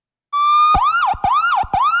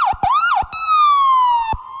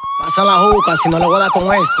pasa la juca si no le voy a dar con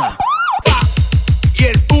esa. Y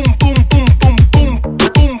el pum pum pum pum pum pum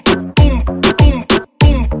pum pum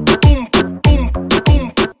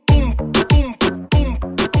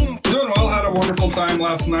pum. Doing well. Had a wonderful time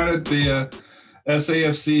last night at the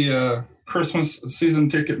SAFC Christmas season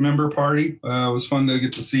ticket member party. It was fun to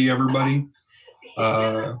get to see everybody.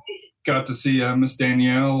 Got to see Miss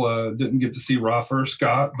Danielle. Didn't get to see Rafa or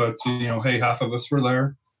Scott, but hey, half of us were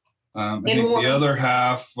there. I think the other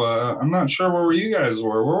half, I'm not sure where you guys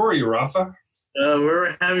were. Where were you, Rafa? We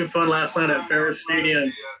were having fun last night at Ferris Stadium.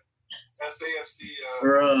 SAFC.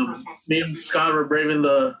 Me and Scott were braving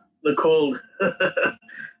the cold.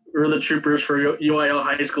 We're the troopers for UIL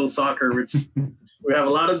high school soccer, which we have a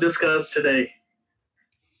lot to discuss today.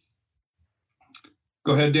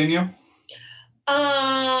 Go ahead, Danielle.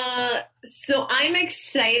 So I'm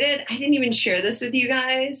excited. I didn't even share this with you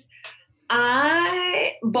guys.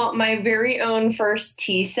 I bought my very own first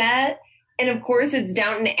tea set, and of course it's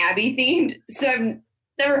Downton Abbey themed. So I've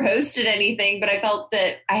never hosted anything, but I felt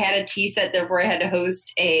that I had a tea set, therefore I had to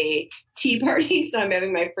host a tea party. So I'm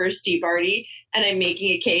having my first tea party, and I'm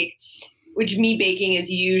making a cake, which me baking is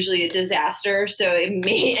usually a disaster. So it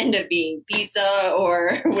may end up being pizza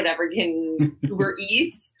or whatever Uber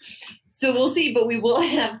eats. So we'll see, but we will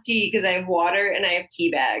have tea because I have water and I have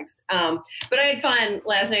tea bags. But I had fun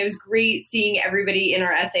last night. It was great seeing everybody in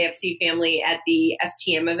our SAFC family at the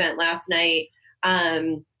STM event last night,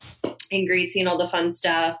 and great seeing all the fun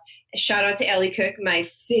stuff. Shout out to Allie Cook, my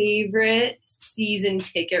favorite season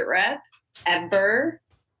ticket rep ever.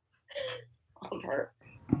 Love her.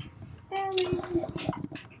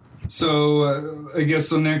 So I guess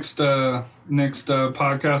the next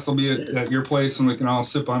podcast will be at your place, and we can all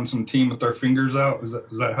sip on some tea with our fingers out. Is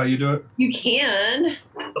that how you do it? You can.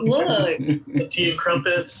 Look. Tea and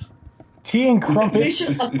crumpets. Tea and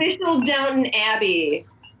crumpets. Official Downton Abbey.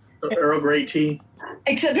 Earl Grey tea.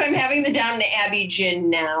 Except I'm having the Downton Abbey gin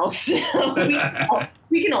now, so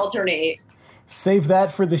we can alternate. Save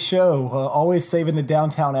that for the show. Always saving the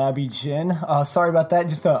Downtown Abbey gin. Sorry about that.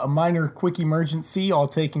 Just a minor quick emergency, all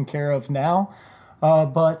taken care of now.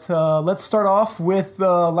 But let's start off with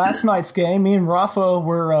last night's game. Me and Rafa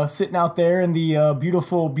were sitting out there in the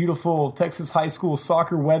beautiful, beautiful Texas high school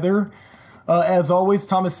soccer weather. As always,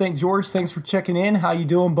 Thomas St. George, thanks for checking in. How you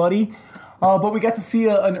doing, buddy? But we got to see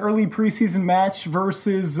an early preseason match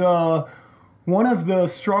versus one of the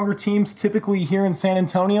stronger teams typically here in San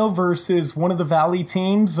Antonio versus one of the Valley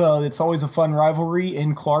teams. It's always a fun rivalry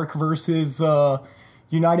in Clark versus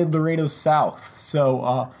United Laredo South.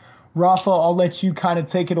 So, Rafa, I'll let you kind of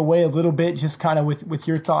take it away a little bit, just kind of with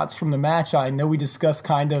your thoughts from the match. I know we discussed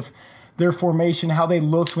kind of their formation, how they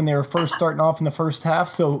looked when they were first starting off in the first half.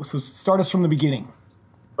 So start us from the beginning.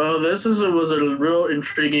 Well, this was a real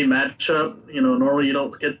intriguing matchup. Normally you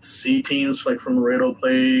don't get to see teams like from Laredo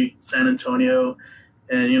play San Antonio.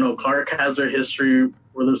 And, Clark has their history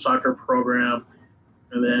with their soccer program.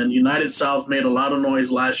 And then United South made a lot of noise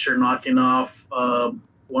last year, knocking off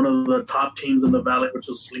one of the top teams in the Valley, which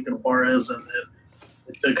was Lincoln Juarez. And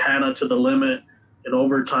it took Hannah to the limit in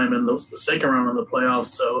overtime in the second round of the playoffs.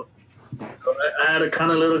 So I had a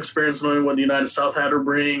kind of little experience knowing what the United South had to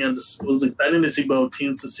bring, and it was exciting to see both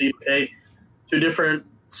teams, to see, two different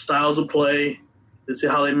styles of play, to see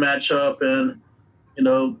how they match up. And,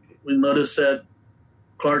 we noticed that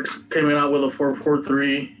Clark's came out with a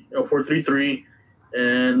 4-4-3,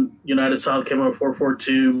 and United South came out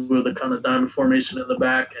 4-4-2 with a kind of diamond formation in the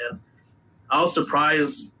back. And I was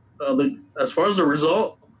surprised, as far as the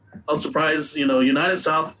result, I was surprised, United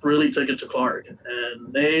South really took it to Clark,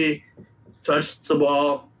 and they touched the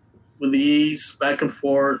ball with ease, back and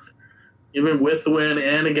forth, even with the win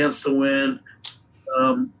and against the win.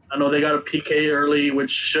 I know they got a PK early,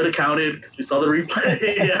 which should have counted because we saw the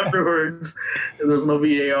replay afterwards, and there was no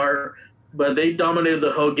VAR. But they dominated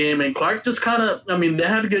the whole game, and Clark just kind of, they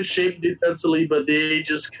had a good shape defensively, but they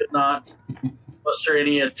just could not muster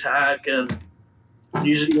any attack. And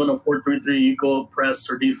usually when a 4-3-3, you go press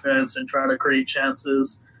or defense and try to create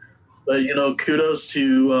chances. But, kudos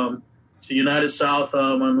to United South.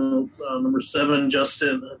 Number 7,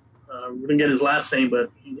 Justin, we didn't get his last name, but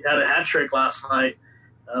he had a hat trick last night.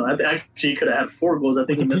 Actually, he could have had 4 goals. I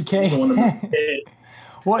think he missed the one.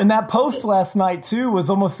 Well, and that post last night, too, was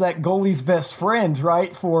almost that goalie's best friend,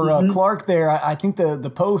 right, for Clark there. I think the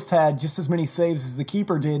post had just as many saves as the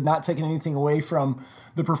keeper did, not taking anything away from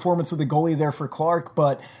the performance of the goalie there for Clark.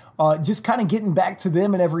 But just kind of getting back to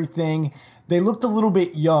them and everything, they looked a little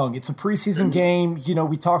bit young. It's a preseason game.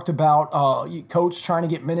 We talked about coach trying to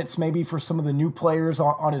get minutes maybe for some of the new players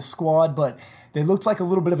on his squad, but they looked like a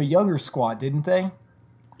little bit of a younger squad, didn't they?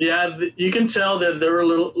 Yeah, you can tell that they're a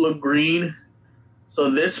little green. So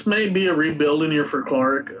this may be a rebuilding year for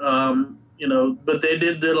Clark. But they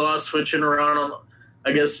did a lot of switching around.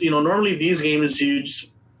 I guess, normally these games you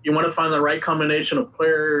want to find the right combination of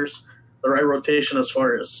players, the right rotation as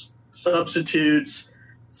far as substitutes.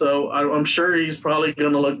 So I'm sure he's probably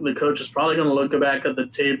going to the coach is probably going to look back at the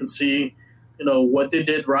tape and see, what they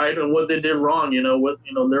did right and what they did wrong.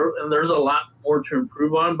 There's a lot more to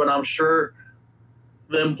improve on, but I'm sure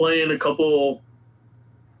them playing a couple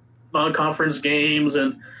non-conference games,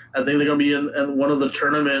 and I think they're going to be in one of the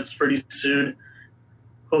tournaments pretty soon.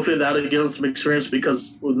 Hopefully that'll give them some experience,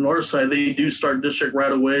 because with Northside, they do start district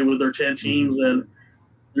right away with their 10 teams, and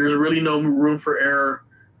there's really no room for error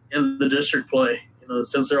in the district play,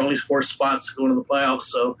 since there are only 4 spots going to the playoffs.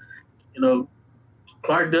 So,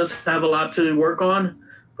 Clark does have a lot to work on,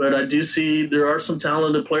 but I do see there are some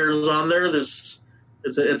talented players on there.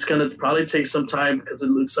 It's going to probably take some time, because it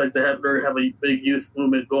looks like they have a big youth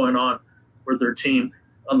movement going on with their team.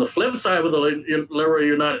 On the flip side, with the Leroy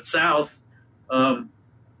United South,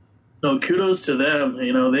 kudos to them.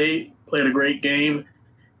 They played a great game.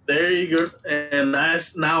 There you go. And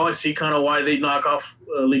now I see kind of why they knock off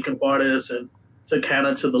Lincoln Juarez and took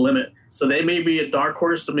Hannah to the limit. So they may be a dark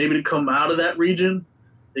horse to maybe to come out of that region.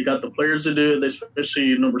 They got the players to do it,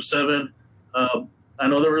 especially number 7. I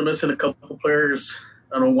know they were missing a couple of players.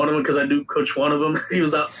 I don't know one of them, because I do coach one of them. He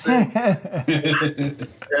was out sick.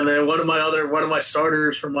 And then one of my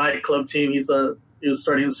starters from my club team, he was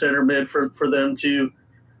starting center mid for them too.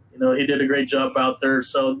 He did a great job out there.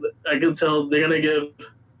 So I can tell they're going to give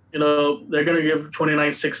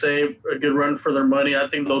 29-6A a good run for their money. I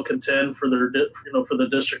think they'll contend for for the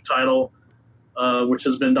district title, which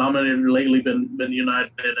has been dominated lately, been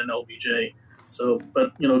United and LBJ. So,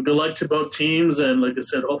 but good luck to both teams. And like I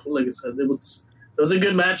said, hopefully, it was a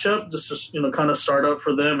good matchup, just kind of start up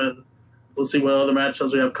for them, and we'll see what other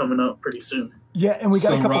matchups we have coming up pretty soon. Yeah, and we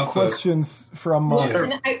got a couple questions from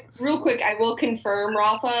real quick, I will confirm,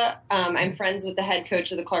 Rafa. I'm friends with the head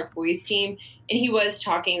coach of the Clark boys team, and he was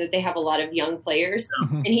talking that they have a lot of young players,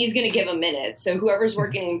 and he's going to give them minutes. So whoever's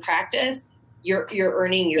working in practice, you're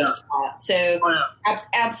earning your spot. So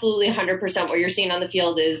absolutely 100% what you're seeing on the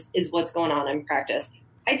field is what's going on in practice.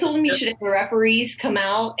 I told him he should have the referees come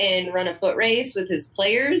out and run a foot race with his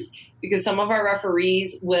players, because some of our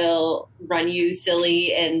referees will run you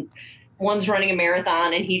silly, and one's running a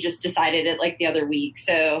marathon and he just decided it like the other week.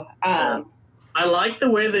 So I like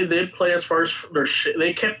the way they did play as far as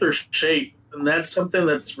they kept their shape, and that's something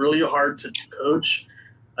that's really hard to coach.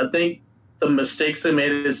 I think the mistakes they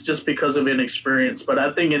made is just because of inexperience, but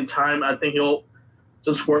I think in time, he'll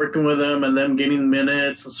just working with them and them getting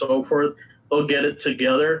minutes and so forth, they'll get it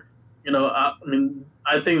together.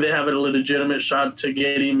 I think they have a legitimate shot to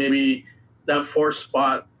getting maybe that 4th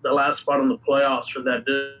spot, the last spot on the playoffs for that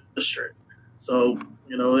district. So,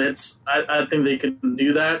 I think they can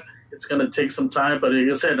do that. It's going to take some time, but like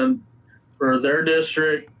I said, for their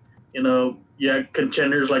district,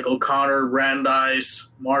 contenders like O'Connor, Brandeis,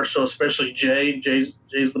 Marshall, especially Jay's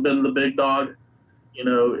been the big dog.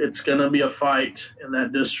 It's going to be a fight in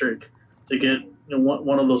that district to get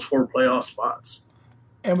one of those 4 playoff spots.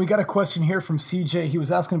 And we got a question here from CJ. He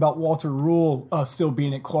was asking about Walter Rule still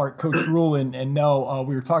being at Clark. Coach Rule, and no,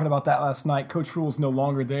 we were talking about that last night. Coach Rule's no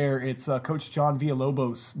longer there. It's Coach John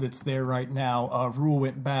Villalobos that's there right now. Rule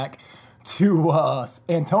went back to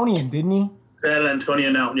Antonian, didn't he? San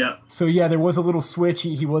Antonio now, yeah. So, yeah, there was a little switch.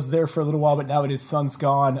 He was there for a little while, but now that his son's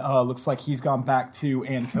gone, looks like he's gone back to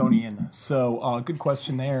Antonian. So, good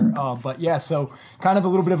question there. But, yeah, so kind of a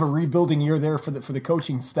little bit of a rebuilding year there for the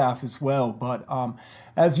coaching staff as well. But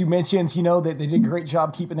as you mentioned, that they did a great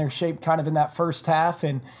job keeping their shape kind of in that first half.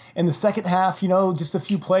 And in the second half, just a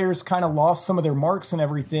few players kind of lost some of their marks and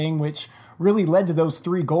everything, which really led to those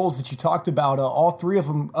 3 goals that you talked about. All 3 of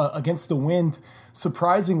them against the wind,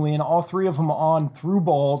 surprisingly, and all 3 of them on through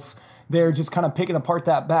balls. They're just kind of picking apart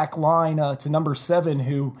that back line to number 7,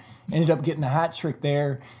 who ended up getting a hat trick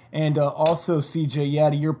there. And also, CJ,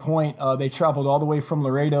 to your point, they traveled all the way from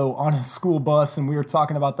Laredo on a school bus, and we were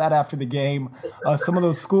talking about that after the game. Some of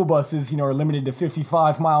those school buses, are limited to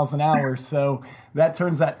 55 miles an hour, so that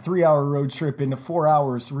turns that 3-hour road trip into 4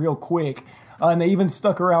 hours real quick. And they even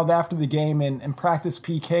stuck around after the game and practiced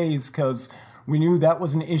PKs, because we knew that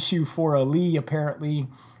was an issue for Lee apparently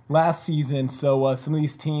last season. So some of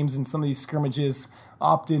these teams and some of these scrimmages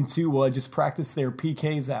opt into just practice their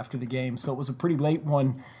PKs after the game. So it was a pretty late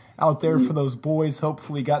one out there for those boys.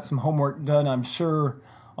 Hopefully got some homework done, I'm sure,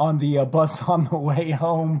 on the bus on the way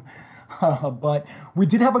home. But we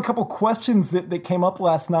did have a couple questions that came up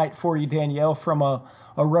last night for you, Danielle, from a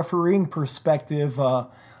refereeing perspective.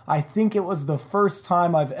 I think it was the first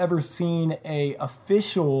time I've ever seen a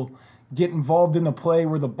official get involved in the play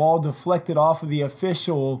where the ball deflected off of the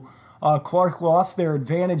official. Clark lost their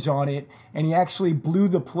advantage on it, and he actually blew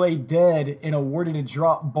the play dead and awarded a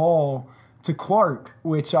drop ball to Clark,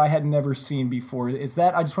 which I had never seen before. Is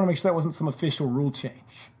that? I just want to make sure that wasn't some official rule change.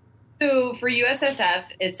 So for USSF,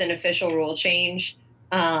 it's an official rule change.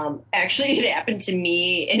 Actually, it happened to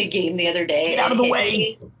me in a game the other day. Get out of the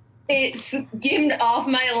way. It skimmed off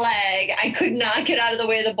my leg. I could not get out of the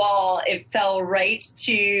way of the ball. It fell right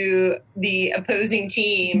to the opposing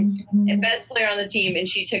team, the best player on the team, and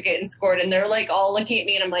she took it and scored. And they're like all looking at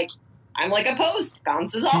me, and I'm like a post,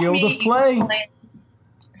 bounces off Field me. of play.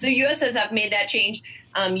 So USSF made that change.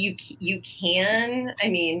 You can,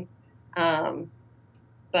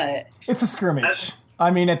 but it's a scrimmage.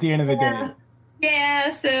 At the end of the day. Yeah,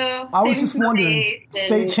 so I was just wondering,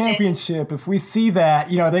 state championship, if we see that,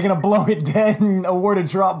 are they going to blow it dead and award a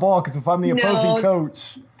drop ball? Because if I'm the opposing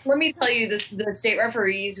coach. Let me tell you, the state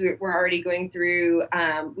referees, we're already going through,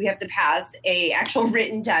 we have to pass a actual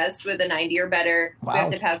written test with a 90 or better. Wow. We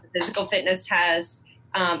have to pass a physical fitness test.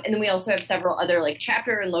 And then we also have several other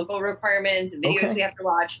chapter and local requirements and videos we have to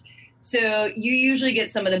watch. So you usually get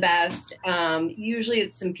some of the best. Usually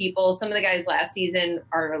it's some people. Some of the guys last season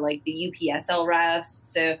are like the UPSL refs.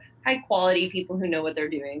 So high quality people who know what they're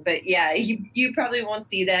doing. But yeah, you probably won't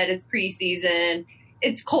see that. It's preseason.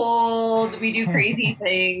 It's cold. We do crazy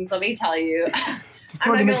things. Let me tell you. I'm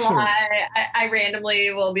not going to lie. I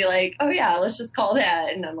randomly will be like, oh yeah, let's just call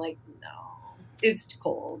that. And I'm like, no, it's too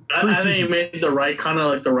cold. I think he made the right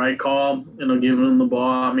call, giving him the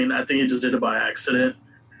ball. I think he just did it by accident.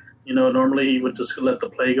 Normally he would just let the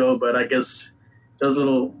play go, but I guess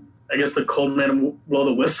the cold man will blow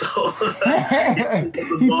the whistle.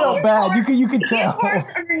 He felt bad. You could tell. We have hearts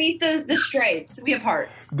underneath the stripes. We have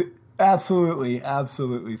hearts. Absolutely.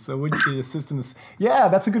 So would you assist in this? Yeah,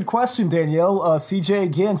 that's a good question, Danielle. CJ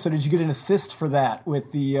again. So did you get an assist for that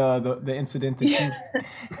with the incident that you?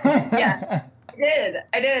 Yeah.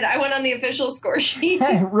 I did. I went on the official score sheet.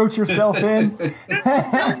 Wrote yourself in. It was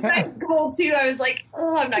really nice goal too. I was like,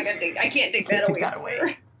 oh, I can't take that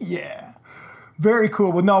away. Yeah. Very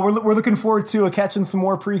cool. Well, no, we're looking forward to catching some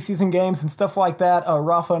more preseason games and stuff like that.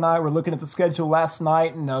 Rafa and I were looking at the schedule last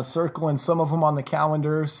night and circling some of them on the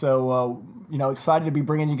calendar. So, excited to be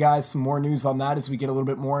bringing you guys some more news on that as we get a little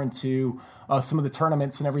bit more into some of the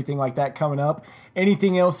tournaments and everything like that coming up.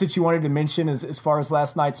 Anything else that you wanted to mention as far as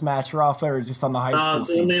last night's match, Rafa, or just on the high school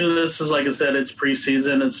scene? This is, like I said, it's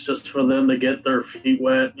preseason. It's just for them to get their feet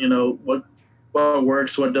wet. What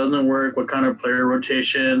works, what doesn't work, what kind of player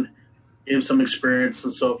rotation, give some experience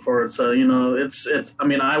and so forth. So, it's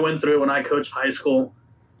I went through it when I coached high school.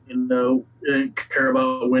 Didn't care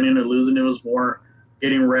about winning or losing. It was more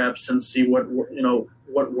getting reps and see what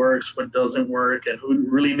works, what doesn't work, and who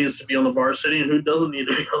really needs to be on the varsity and who doesn't need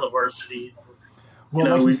to be on the varsity.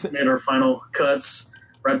 Well, we made our final cuts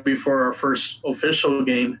right before our first official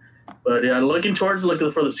game. But yeah, looking for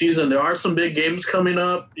the season. There are some big games coming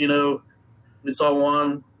up. We saw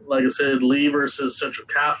one, like I said, Lee versus Central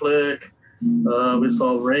Catholic. We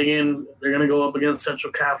saw Reagan. They're going to go up against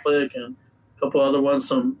Central Catholic, and a couple other ones.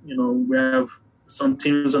 We have some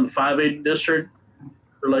teams in the 5A district.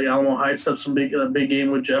 Like Alamo Heights have some big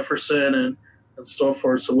game with Jefferson and so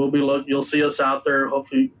forth. So you'll see us out there.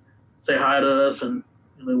 Hopefully, say hi to us, and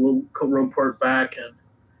we'll report back. And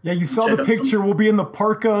yeah, you saw the picture. We'll be in the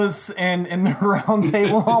parkas and the round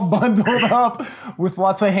table, all bundled up with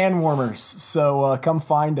lots of hand warmers. So come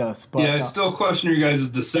find us. But I still question your guys'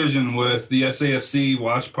 decision with the SAFC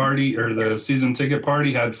watch party or the season ticket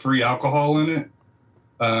party had free alcohol in it.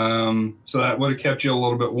 So that would have kept you a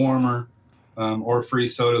little bit warmer. Or free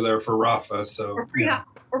soda there for Rafa. So or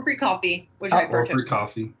free coffee, which I prefer. Or free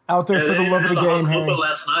coffee out there for the love of the game. Harry.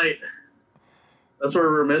 Last night, that's what we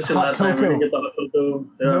were missing last night. We didn't get the hot cocoa.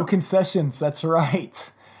 Yeah. No concessions. That's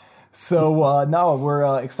right. So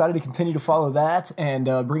we're excited to continue to follow that and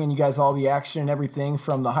bringing you guys all the action and everything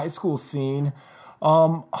from the high school scene.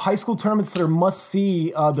 High school tournaments that are must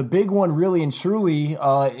see. The big one, really and truly,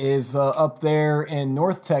 is up there in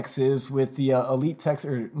North Texas with the Elite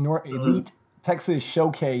Texas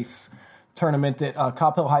Showcase tournament that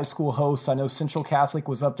Coppell High School hosts. I know Central Catholic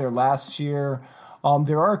was up there last year.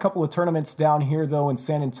 There are a couple of tournaments down here, though, in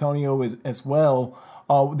San Antonio as well.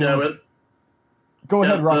 Go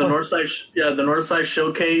ahead, Rafa. The Northside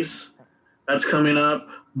Showcase, that's coming up.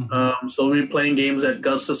 Mm-hmm. So we'll be playing games at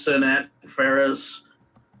Gustafson, at Ferris,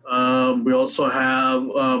 We also have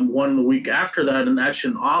one the week after that in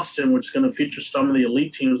action in Austin, which is going to feature some of the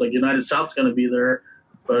elite teams. Like United South's going to be there,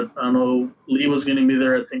 but I know Lee was going to be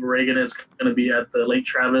there. I think Reagan is going to be at the Lake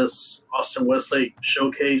Travis Austin Westlake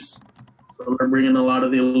Showcase. So they're bringing a lot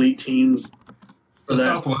of the elite teams. The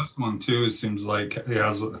Southwest one too seems like it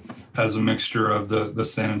has a mixture of the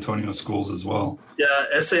San Antonio schools as well. Yeah,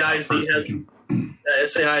 SAISD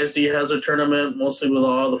has a tournament mostly with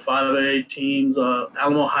all the 5A teams.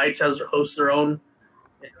 Alamo Heights hosts their own.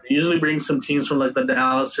 They usually bring some teams from like the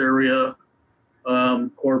Dallas area,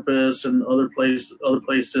 Corpus, and other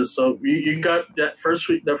places. So you got that first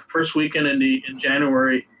weekend in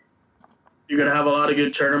January. You're gonna have a lot of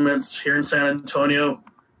good tournaments here in San Antonio.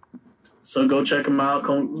 So go check them out.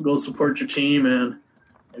 Go support your team, and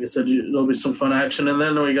like I said, there'll be some fun action. And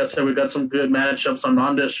then, like I said, we got some good matchups on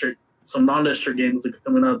non-district games that are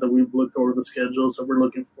coming out that we've looked over the schedule. So we're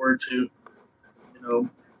looking forward to,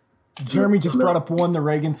 Jeremy just brought up one, the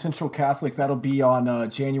Reagan Central Catholic. That'll be on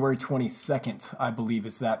January 22nd, I believe,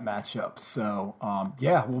 is that matchup. So,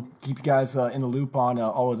 we'll keep you guys in the loop on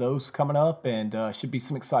all of those coming up, and should be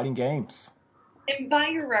some exciting games. And buy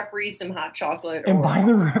your referee some hot chocolate. And buy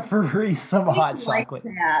the referee some hot chocolate.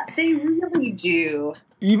 That. They really do.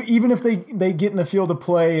 Even if they get in the field of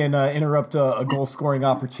play and interrupt a goal-scoring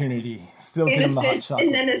opportunity, still give them the hot chocolate.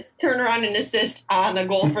 And then turn around and assist on a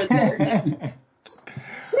goal for the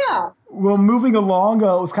Yeah. Well, moving along, it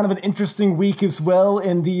was kind of an interesting week as well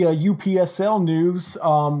in the UPSL news.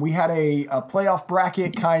 We had a playoff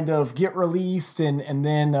bracket kind of get released, and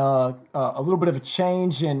then a little bit of a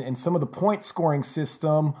change in some of the point scoring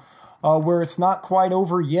system where it's not quite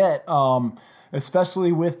over yet,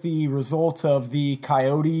 especially with the result of the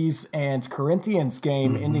Coyotes and Corinthians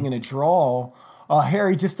game ending in a draw.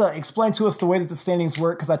 Harry, just explain to us the way that the standings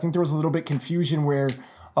work, because I think there was a little bit confusion where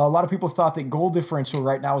a lot of people thought that goal differential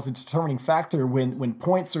right now is a determining factor when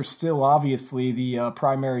points are still obviously the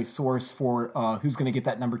primary source for who's going to get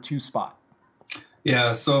that number 2 spot.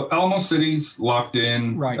 Yeah, so Alamo City's locked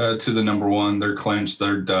in to the number 1. They're clinched.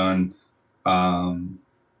 They're done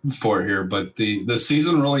for here. But the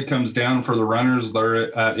season really comes down for the runners.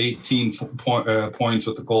 They're at 18 points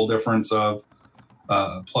with the goal difference of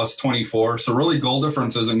plus 24. So really goal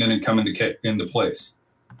difference isn't going to come into place.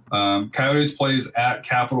 Coyotes plays at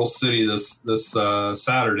Capital City this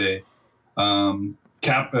Saturday.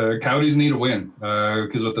 Coyotes need a win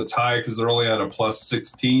because with the tie, because they're only at a plus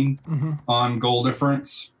 16 on goal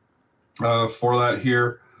difference for that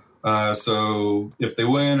here. So if they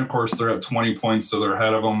win, of course, they're at 20 points, so they're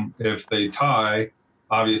ahead of them. If they tie,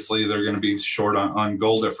 obviously they're going to be short on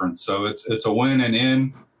goal difference. So it's a win and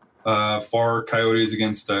in for Coyotes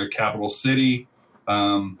against Capital City.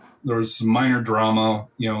 There was some minor drama,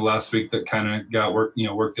 last week that kind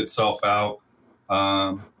of worked itself out,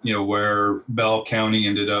 where Bell County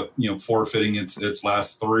ended up, forfeiting its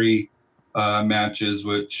last 3 matches,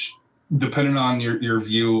 which, depending on your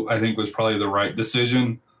view, I think was probably the right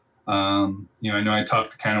decision. I know I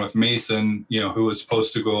talked kind of with Mason, who was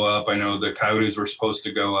supposed to go up. I know the Coyotes were supposed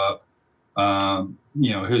to go up.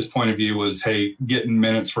 His point of view was, hey, getting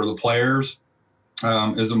minutes for the players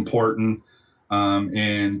is important.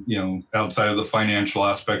 And outside of the financial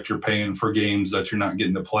aspect, you're paying for games that you're not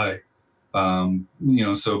getting to play. But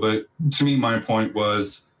to me, my point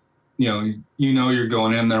was, you're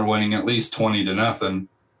going in there winning at least 20-0.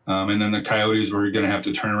 And then the Coyotes were going to have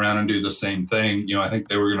to turn around and do the same thing. I think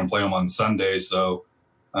they were going to play them on Sunday. So,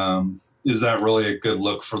 is that really a good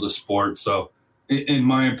look for the sport? So in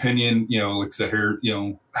my opinion, like I said here,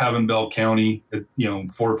 having Bell County,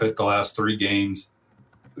 forfeit the last 3 games,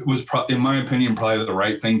 it was, in my opinion, probably the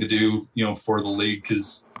right thing to do, for the league,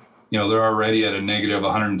 because, they're already at a negative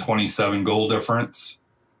 127 goal difference.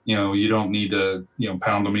 You don't need to,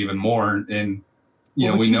 pound them even more. And,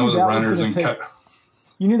 we know the runners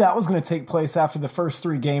you knew that was going to take place after the first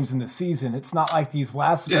 3 games in the season. It's not like these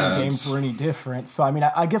last 3 games were any different. So, I mean,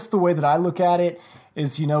 I guess the way that I look at it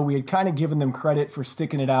is, we had kind of given them credit for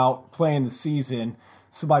sticking it out, playing the season.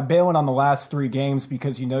 So by bailing on the last 3 games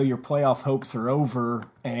because your playoff hopes are over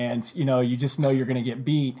and, you just know you're going to get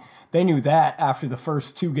beat, they knew that after the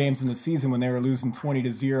first 2 games in the season when they were losing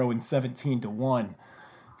 20-0 and 17-1.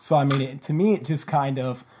 So, I mean, to me, it just kind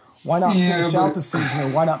of, why not finish out the season, or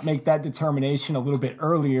why not make that determination a little bit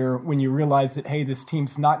earlier when you realize that, hey, this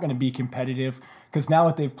team's not going to be competitive, because now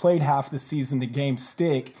that they've played half the season, the games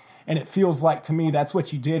stick. And it feels like, to me, that's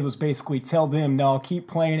what you did, was basically tell them, no, keep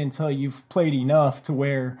playing until you've played enough to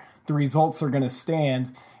where the results are going to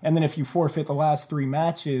stand. And then if you forfeit the last 3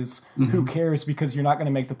 matches, who cares, because you're not going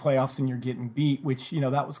to make the playoffs and you're getting beat, which,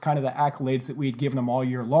 that was kind of the accolades that we had given them all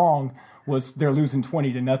year long, was they're losing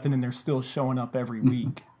 20-0 and they're still showing up every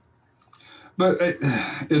week. But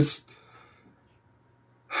it's,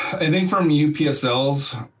 I think from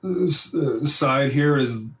UPSL's side here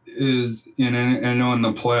is I know in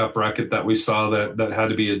the playoff bracket that we saw that had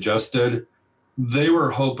to be adjusted, they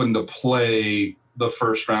were hoping to play the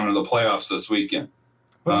first round of the playoffs this weekend.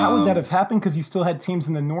 But how would that have happened? Because you still had teams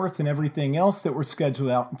in the North and everything else that were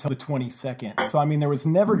scheduled out until the 22nd. So, there was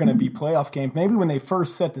never going to be playoff games. Maybe when they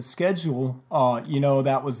first set the schedule,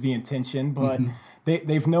 that was the intention. But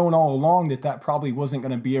they've known all along that probably wasn't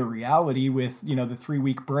going to be a reality with, the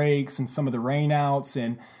 3-week breaks and some of the rainouts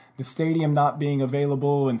and the stadium not being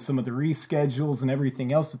available and some of the reschedules and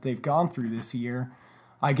everything else that they've gone through this year.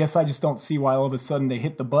 I guess I just don't see why all of a sudden they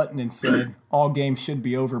hit the button and said all games should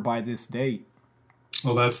be over by this date.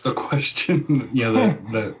 Well, that's the question,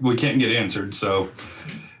 that we can't get answered. So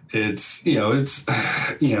it's, I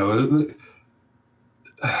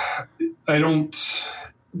don't,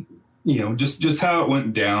 just how it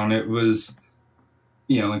went down. It was,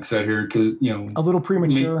 like I said here, because, a little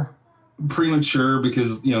premature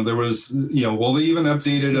because, there was, they even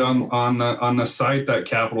updated on the site that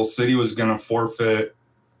Capital City was going to forfeit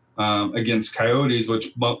against Coyotes,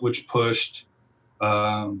 which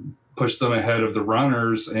pushed them ahead of the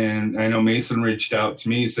Runners. And I know Mason reached out to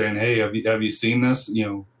me saying, "Hey, have you seen this?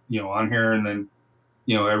 On here." And then,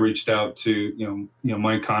 I reached out to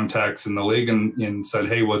my contacts in the league and said,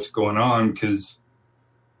 "Hey, what's going on?" Because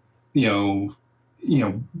Bell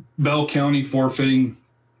County forfeiting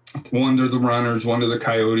one to the Runners, one to the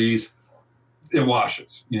Coyotes, it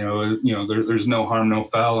washes. There's no harm, no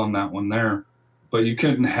foul on that one there. But you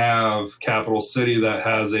couldn't have Capital City that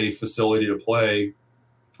has a facility to play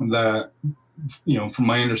that, from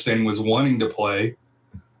my understanding, was wanting to play,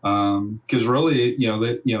 because really,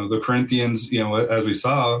 the Corinthians, as we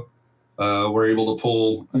saw, were able to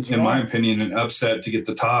pull, in my opinion, an upset to get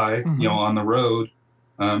the tie, on the road.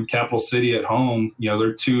 Capital City at home,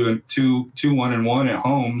 they're 2-1-1 at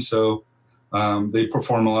home, so they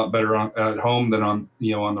perform a lot better at home than on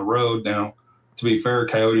the road. Now, to be fair,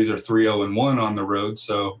 Coyotes are 3-0-1 on the road,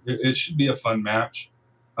 so it should be a fun match.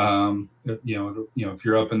 If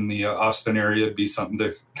you're up in the Austin area, it'd be something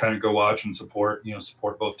to kind of go watch and support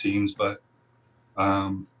both teams. But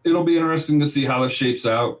it'll be interesting to see how this shapes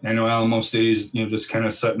out. I know Alamo City's, just kind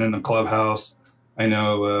of sitting in the clubhouse. I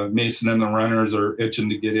know Mason and the Runners are itching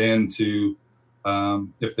to get into.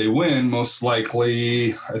 If they win, most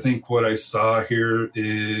likely, I think what I saw here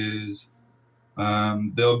is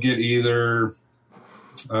they'll get either.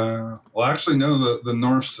 The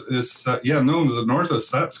North is set. Yeah, no, the North is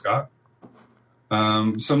set, Scott.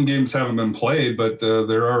 Some games haven't been played, but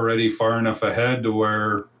they're already far enough ahead to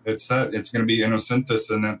where it's set. It's going to be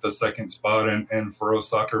Innocentis in at the second spot and Faro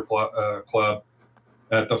Soccer Club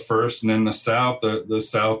at the first. And then the South, the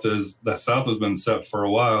South has been set for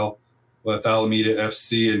a while with Alameda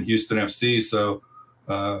FC and Houston FC. So,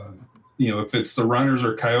 if it's the Runners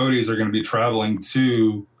or Coyotes are going to be traveling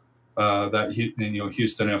to that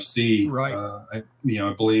Houston FC, right? I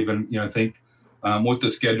believe, and I think with the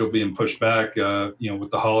schedule being pushed back,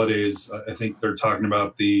 with the holidays, I think they're talking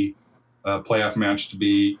about the playoff match to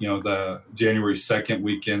be the January 2nd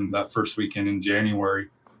weekend, that first weekend in January,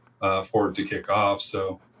 for it to kick off.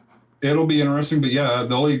 So it'll be interesting. But yeah,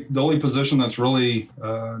 the only position that's really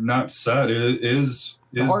not set is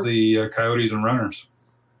the Coyotes and Runners.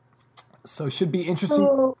 So it should be interesting.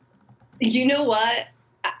 So, you know what?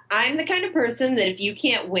 I'm the kind of person that if you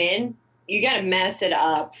can't win, you got to mess it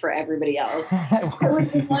up for everybody else.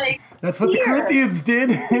 Like, that's what the Corinthians did.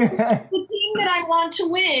 The team that I want to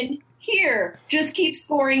win, here, just keep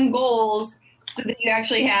scoring goals so that you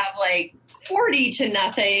actually have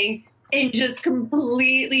 40-0 and just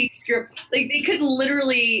completely screw. They could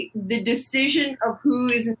literally, the decision of who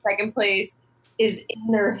is in second place is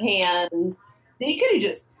in their hands. They could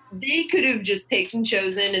have just picked and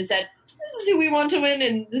chosen and said, this is who we want to win,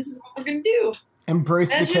 and this is what we're going to do. Embrace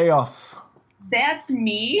the chaos. That's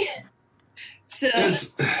me. So,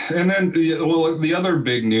 and then, the other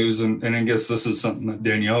big news, and I guess this is something that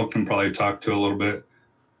Danielle can probably talk to a little bit.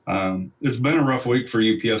 It's been a rough week for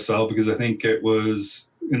UPSL because I think it was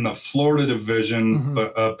in the Florida division,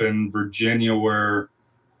 but up in Virginia where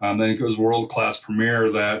I think it was World Class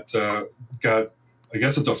Premier that got, I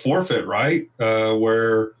guess it's a forfeit, right?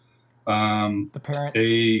 Where the parent,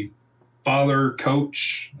 a father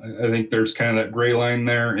coach, I think there's kind of that gray line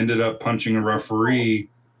there, ended up punching a referee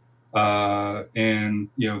And,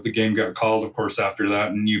 the game got called, of course, after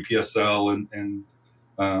that, and UPSL and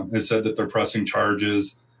it said that they're pressing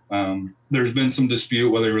charges. There's been some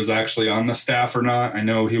dispute whether he was actually on the staff or not. I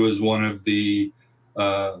know he was one of the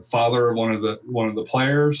father of one of the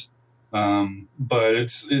players, but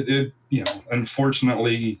it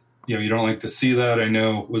unfortunately, you don't like to see that. I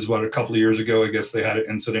know it was a couple of years ago. I guess they had an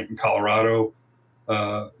incident in Colorado,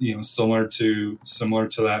 similar to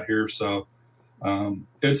that here. So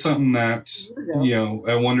it's something that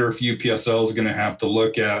I wonder if UPSL is going to have to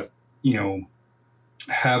look at,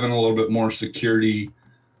 having a little bit more security,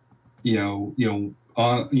 on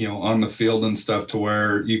the field and stuff, to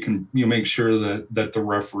where you make sure that the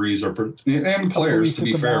referees are and players, to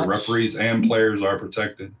be fair, referees and players are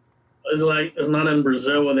protected. It's not in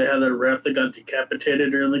Brazil where they had a ref that got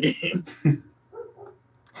decapitated during the game.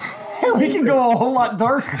 We can go a whole lot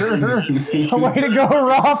darker. Way to go,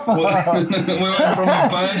 Rafa. We went from a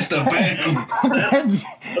punch to bam.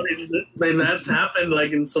 That's happened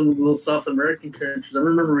like in some little South American countries. I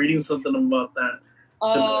remember reading something about that.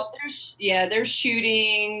 Oh, there's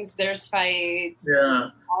shootings, there's fights. Yeah,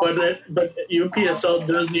 but UPSL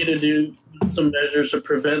does need to do some measures to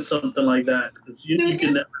prevent something like that, because you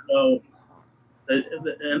can never know.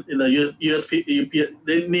 The USP,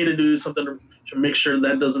 they need to do something to make sure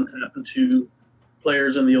that doesn't happen to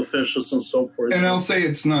players and the officials and so forth. And I'll say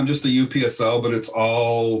it's not just a UPSL, but it's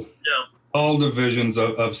all divisions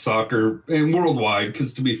of soccer and worldwide.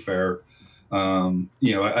 Because to be fair,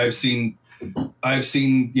 I've seen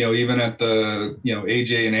even at the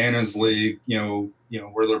AJ and Anna's league,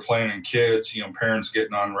 where they're playing in kids, parents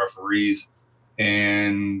getting on referees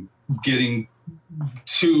and getting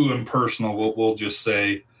too impersonal. We'll just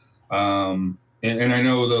say. And I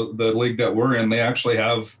know the league that we're in, they actually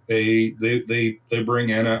have they bring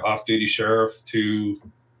in an off-duty sheriff to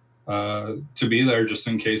be there just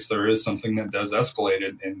in case there is something that does escalate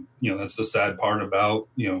it. And that's the sad part about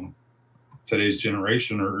today's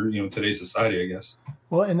generation, or today's society, I guess.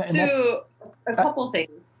 Well, and that's a couple things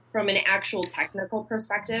from an actual technical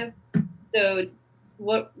perspective. So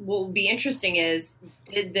what will be interesting is,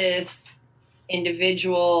 did this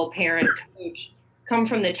individual parent coach come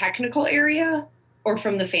from the technical area or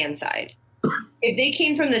from the fan side? If they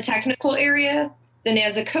came from the technical area, then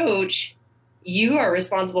as a coach, you are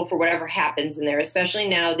responsible for whatever happens in there, especially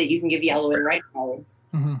now that you can give yellow and red cards.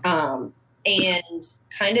 Mm-hmm. And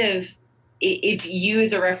kind of, if you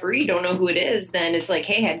as a referee don't know who it is, then it's like,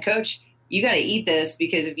 hey, head coach, you got to eat this,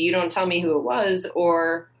 because if you don't tell me who it was,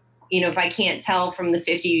 or, if I can't tell from the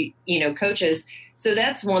 50, coaches. So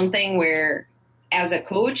that's one thing where, as a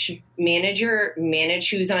coach, manage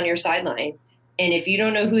who's on your sideline. And if you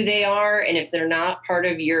don't know who they are, and if they're not part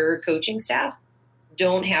of your coaching staff,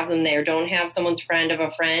 don't have them there. Don't have someone's friend of a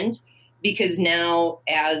friend, because now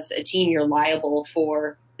as a team, you're liable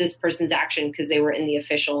for this person's action because they were in the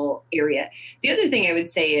official area. The other thing I would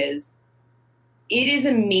say is, it is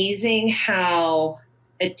amazing how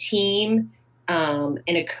a team and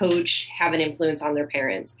a coach have an influence on their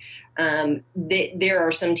parents. There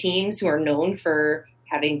are some teams who are known for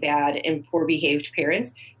having bad and poor behaved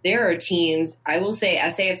parents. There are teams, I will say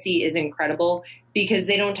SAFC is incredible, because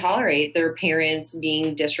they don't tolerate their parents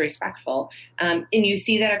being disrespectful. And you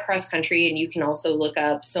see that across country, and you can also look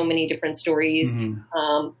up so many different stories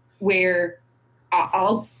where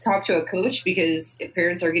I'll talk to a coach, because if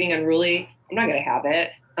parents are getting unruly, I'm not going to have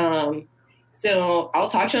it. So I'll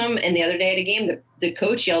talk to them. And the other day at a game, the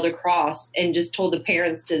coach yelled across and just told the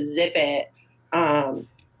parents to zip it. And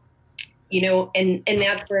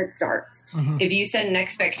that's where it starts. Mm-hmm. If you set an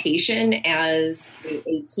expectation as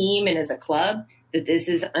a team and as a club that this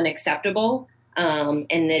is unacceptable, and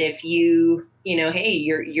that if you, hey,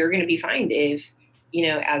 you're going to be fined if,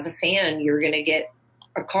 as a fan, you're going to get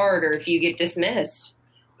a card, or if you get dismissed,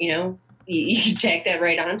 you tack that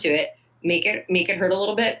right onto it. Make it hurt a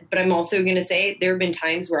little bit. But I'm also going to say there have been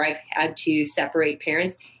times where I've had to separate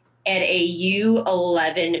parents at a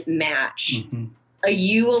U11 match. Mm-hmm. A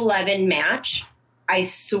U11 match, I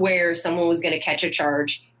swear someone was going to catch a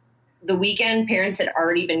charge. The weekend, parents had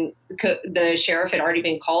already been, the sheriff had already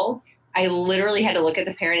been called. I literally had to look at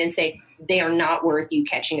the parent and say, they are not worth you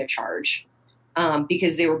catching a charge,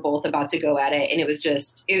 because they were both about to go at it. And it was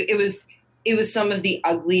just, it was some of the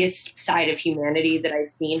ugliest side of humanity that I've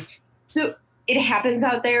seen. So it happens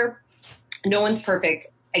out there. No one's perfect.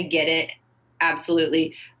 I get it.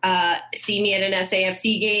 Absolutely. See me at an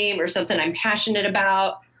SAFC game or something I'm passionate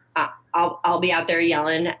about. I'll be out there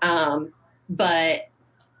yelling. But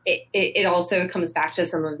it also comes back to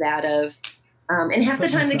some of that of, and half the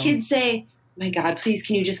time the kids say, my God, please,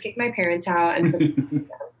 can you just kick my parents out? And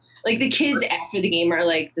Like the kids after the game are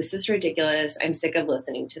like, this is ridiculous. I'm sick of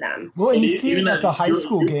listening to them. Well, and you see it at the high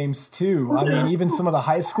school games too. I mean, even some of the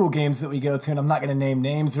high school games that we go to, and I'm not going to name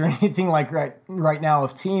names or anything like right now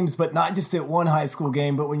of teams, but not just at one high school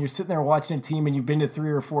game, but when you're sitting there watching a team and you've been to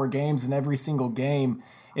 3 or 4 games, and every single game,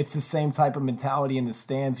 it's the same type of mentality in the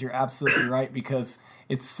stands. You're absolutely right, because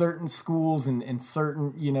it's certain schools and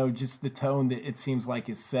certain, just the tone that it seems like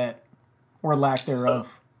is set, or lack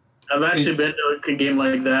thereof. I've actually been to a game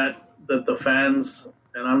like that the fans,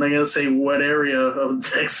 and I'm not going to say what area of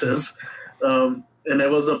Texas, and it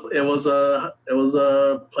was a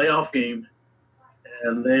playoff game,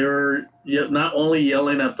 and they were not only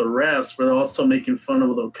yelling at the refs, but also making fun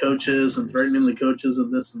of the coaches and threatening the coaches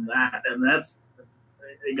and this and that, and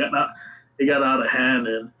it got out of hand.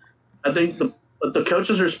 And I think the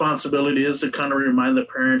coach's responsibility is to kind of remind the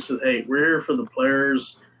parents that, hey, we're here for the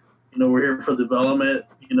players. We're here for development.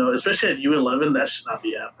 Especially at U11, that should not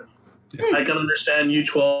be happening. Yeah. I can understand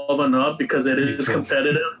U12 and up because it is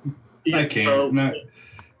competitive. I can't.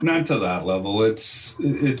 Not to that level. It's.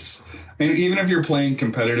 I mean, even if you're playing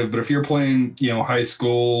competitive, but if you're playing, high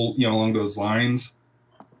school, along those lines,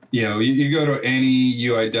 you go to any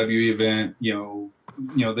UIW event,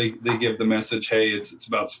 they give the message, hey, it's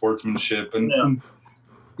about sportsmanship, and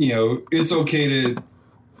it's okay to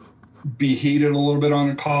be heated a little bit on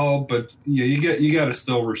a call, but you got to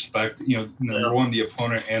still respect number one, the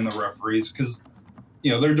opponent and the referees, because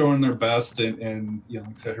they're doing their best, and like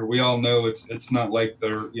I said here, we all know it's not like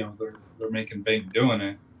they're making bank doing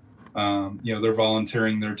it. They're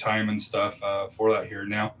volunteering their time and stuff for that here.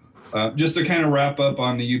 Now, just to kind of wrap up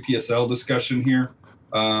on the UPSL discussion here,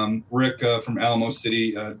 Rick from Alamo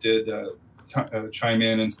City did chime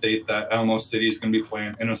in and state that Alamo City is going to be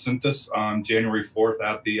playing Innocentis on January 4th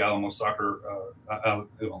at the Alamo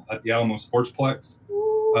at the Alamo Sportsplex.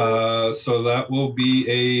 So that will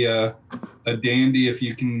be a dandy if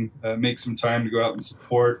you can make some time to go out and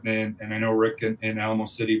support. And I know Rick in Alamo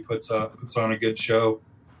City puts on a good show.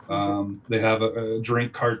 They have a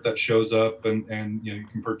drink cart that shows up, and you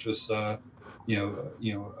can purchase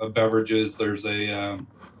beverages. There's a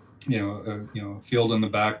field in the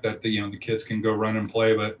back that the kids can go run and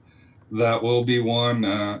play, but that will be one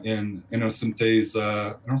in Inocentes.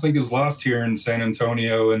 I don't think is lost here in San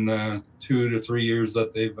Antonio in the 2 to 3 years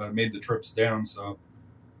that they've made the trips down. So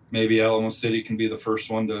maybe Alamo City can be the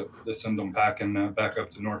first one to send them packing back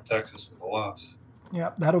up to North Texas with a loss.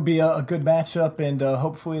 Yeah, that'll be a good matchup, and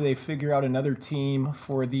hopefully they figure out another team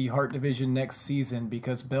for the Heart Division next season,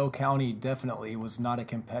 because Bell County definitely was not a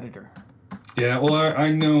competitor. Yeah, well,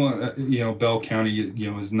 I know, Bell County,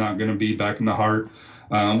 is not going to be back in the Heart.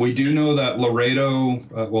 We do know that Laredo,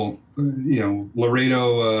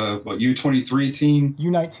 U23 team,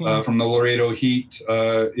 U19 from the Laredo Heat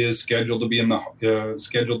is scheduled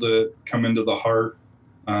to come into the Heart.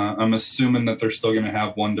 I'm assuming that they're still going to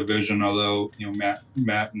have one division, although Matt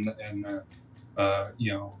and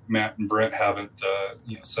Brent haven't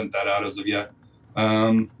sent that out as of yet.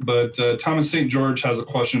 But Thomas St. George has a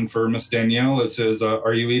question for Miss Danielle. It says,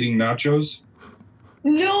 are you eating nachos?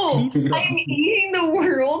 No, pizza. I'm eating the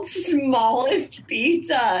world's smallest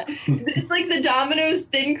pizza. It's like the Domino's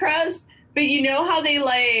thin crust, but you know how they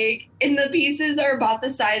and the pieces are about the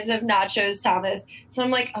size of nachos, Thomas. So I'm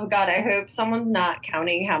like, oh God, I hope someone's not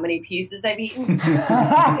counting how many pieces I've eaten.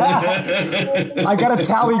 I got a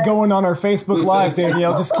tally going on our Facebook Live,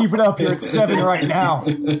 Danielle. Just keep it up. You're at 7 right now.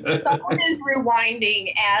 Someone is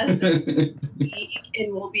rewinding as we speak,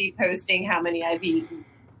 and we'll be posting how many I've eaten.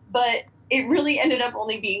 But it really ended up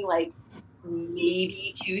only being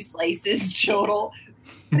maybe 2 slices total.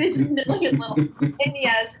 It's a million little. And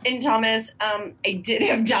yes, and Thomas, I did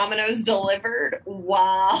have Domino's delivered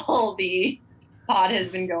while the pod has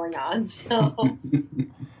been going on. So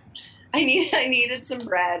I needed some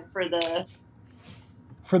bread for the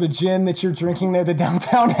gin that you're drinking there, the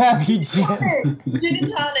Downtown Abbey gin. Gin and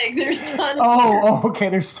tonic. There's tonic. Oh, okay.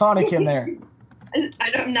 There's tonic in there.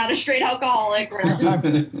 I'm not a straight alcoholic.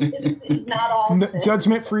 It's not all. No,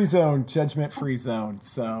 judgment-free zone.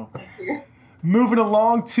 So, moving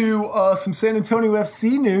along to some San Antonio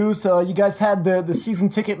FC news. You guys had the season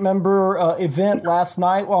ticket member event last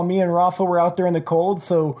night while me and Rafa were out there in the cold.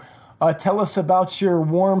 So, tell us about your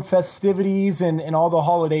warm festivities and all the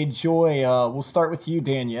holiday joy. We'll start with you,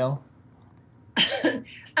 Danielle.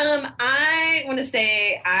 I want to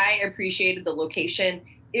say I appreciated the location.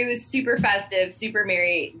 It was super festive, super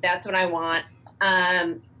merry. That's what I want.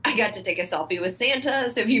 I got to take a selfie with Santa.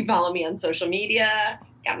 So if you follow me on social media,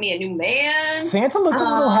 got me a new man. Santa looked a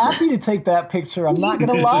little happy to take that picture. I'm not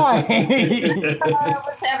going to lie.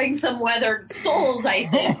 Was having some weathered souls, I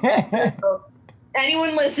think.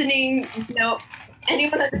 anyone listening,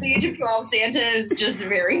 anyone under the age of 12, Santa is just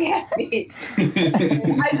very happy.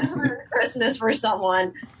 I just ruined Christmas for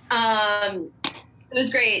someone. It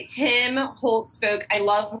was great. Tim Holt spoke. I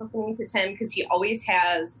love listening to Tim because he always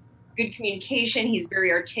has good communication. He's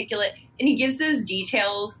very articulate, and he gives those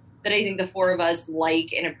details that I think the four of us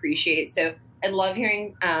like and appreciate. So I love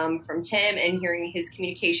hearing from Tim and hearing his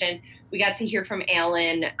communication. We got to hear from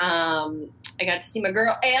Alan. I got to see my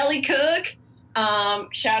girl, Allie Cook.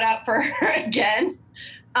 Shout out for her again.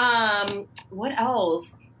 What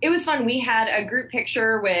else? It was fun. We had a group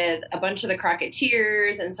picture with a bunch of the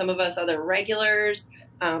Crocketeers and some of us other regulars.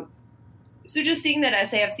 So just seeing that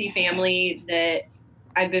SAFC family that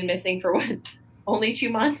I've been missing for only 2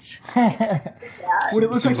 months. What it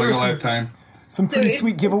looks Seems like a some, lifetime. some pretty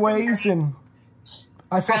sweet giveaways, and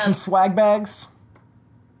I saw some swag bags.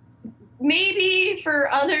 Maybe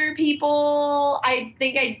for other people, I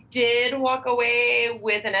think I did walk away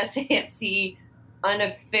with an SAFC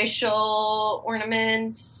unofficial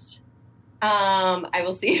ornament. I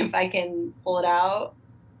will see if I can pull it out.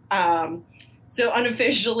 So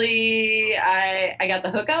unofficially, I got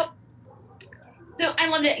the hookup. So I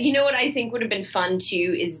loved it. You know what I think would have been fun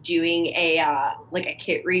too is doing a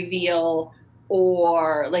kit reveal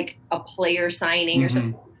or like a player signing or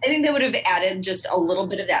something. I think that would have added just a little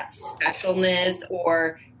bit of that specialness,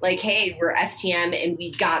 or like, hey, we're STM and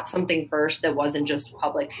we got something first that wasn't just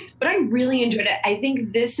public. But I really enjoyed it. I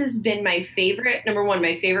think this has been my favorite, number one,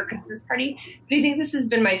 my favorite Christmas party. But I think this has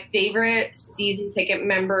been my favorite season ticket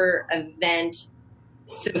member event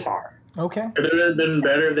so far. Okay. It would have been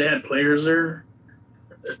better if they had players there.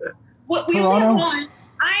 What we only Toronto? have one.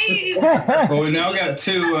 Well, we now got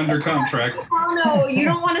 2 under contract. Oh no, you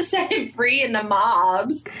don't want to set him free in the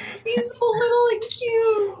mobs. He's so little and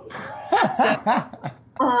cute.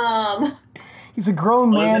 He's a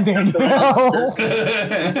grown man, Daniel.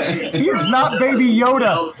 He is not Baby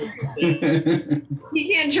Yoda.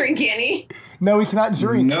 He can't drink, can he? No, he cannot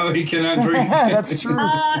drink. No, he cannot drink. That's true.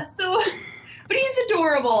 But he's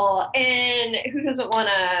adorable, and who doesn't want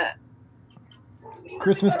to?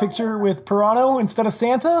 Christmas picture with Pirano instead of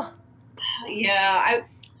Santa? Yeah,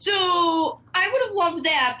 so I would have loved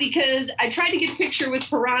that because I tried to get a picture with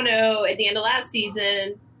Pirano at the end of last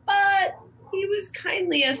season, but he was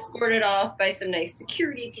kindly escorted off by some nice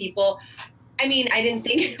security people. I mean, I didn't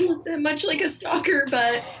think he looked that much like a stalker,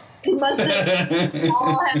 but he must have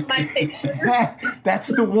all have my picture. That's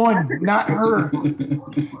the one, not her.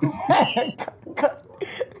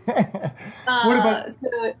 What about?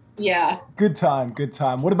 Yeah. Good time.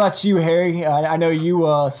 What about you, Harry? I know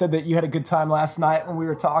you said that you had a good time last night when we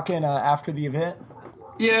were talking after the event.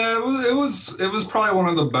 Yeah, it was probably one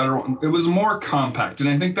of the better ones. It was more compact, and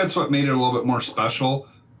I think that's what made it a little bit more special.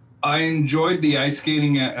 I enjoyed the ice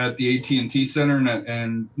skating at the AT&T Center,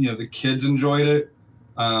 and the kids enjoyed it.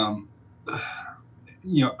 I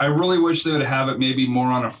really wish they would have it maybe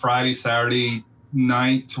more on a Friday, Saturday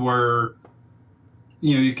night, to where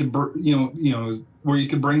you could where you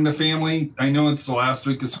could bring the family. I know it's the last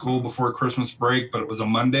week of school before Christmas break, but it was a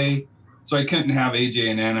Monday, so I couldn't have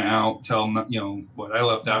AJ and Anna out till I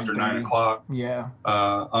left after 9 o'clock. Yeah.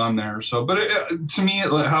 On there. So, but to me,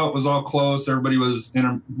 how it was all close, everybody was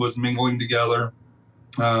mingling together.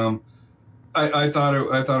 I thought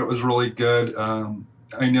it was really good.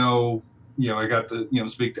 I know, I got to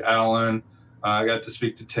speak to Alan. I got to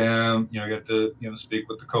speak to Tim. I got to speak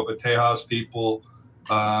with the Copa Tejas people.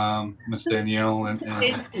 Miss Danielle and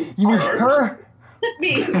you mean her?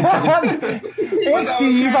 Me. And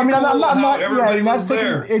Steve. I mean, I'm not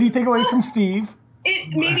taking anything away from Steve.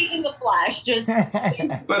 Maybe in the flash, just.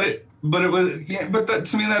 But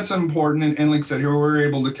to me that's important, and like I said, here we were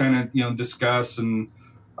able to kind of the and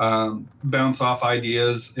bounce off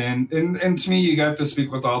ideas, and to me, you got to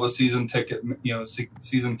speak with all the season ticket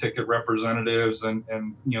representatives and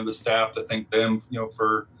the staff, to thank them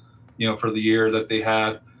for the year that they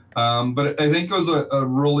had. But I think it was a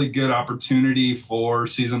really good opportunity for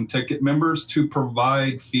season ticket members to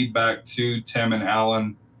provide feedback to Tim and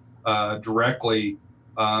Alan directly.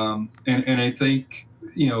 And I think,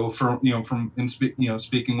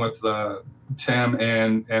 speaking with Tim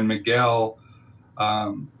and Miguel,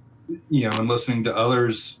 and listening to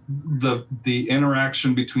others, the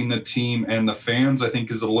interaction between the team and the fans, I think,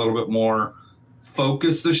 is a little bit more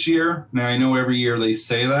focused this year. Now, I know every year they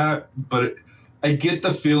say that, but I get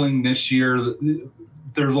the feeling this year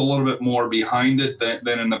there's a little bit more behind it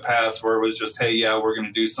than in the past, where it was just, hey, yeah, we're going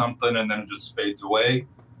to do something, and then it just fades away.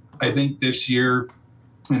 I think this year,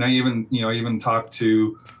 and I even talked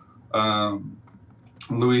to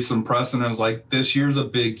Luis and Preston, I was like, this year's a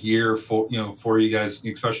big year for you guys,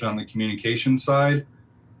 especially on the communication side,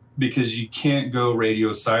 because you can't go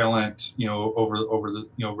radio silent, over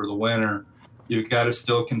the winter. You've got to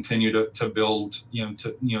still continue to build,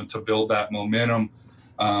 to build that momentum,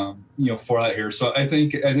 for that here. So I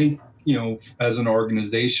think, as an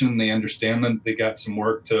organization, they understand that they got some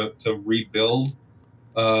work to rebuild,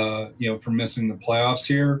 from missing the playoffs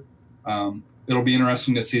here. It'll be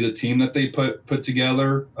interesting to see the team that they put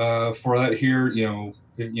together for that here,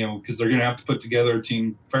 because they're going to have to put together a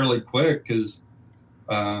team fairly quick because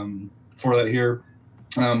for that here.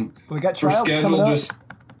 We got trials coming up.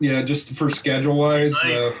 Just for schedule wise,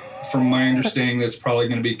 from my understanding, that's probably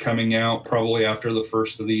going to be coming out probably after the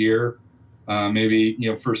first of the year, maybe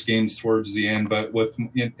first games towards the end. But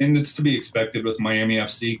and it's to be expected with Miami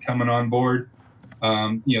FC coming on board.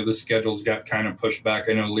 The schedules got kind of pushed back.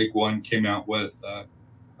 I know League One came out with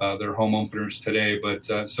their home openers today,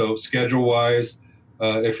 but so schedule wise,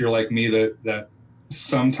 if you're like me that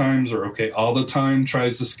sometimes or all the time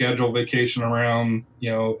tries to schedule vacation around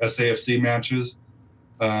SAFC matches.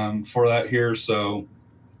 For that here. So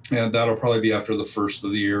that'll probably be after the first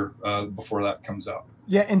of the year before that comes out.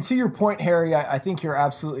 Yeah, and to your point, Harry, I think you're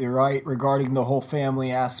absolutely right regarding the whole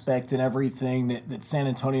family aspect and everything that San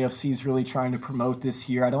Antonio FC is really trying to promote this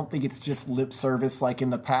year. I don't think it's just lip service like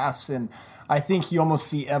in the past, and I think you almost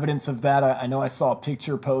see evidence of that. I know I saw a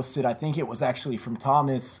picture posted, I think it was actually from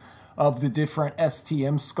Thomas, of the different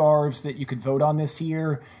STM scarves that you could vote on this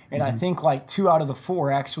year. And I think like 2 out of the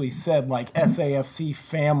 4 actually said like SAFC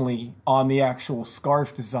family on the actual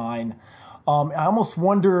scarf design. I almost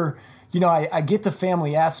wonder, I get the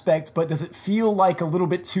family aspect, but does it feel like a little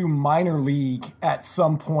bit too minor league at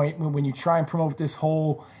some point when you try and promote this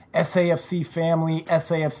whole SAFC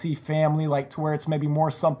family, like to where it's maybe more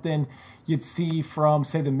something you'd see from,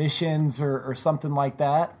 say, the Missions or something like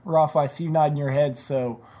that? Rafa, I see you nodding your head,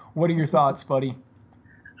 so what are your thoughts, buddy?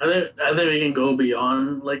 I think we can go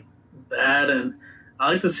beyond like that, and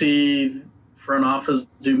I like to see front office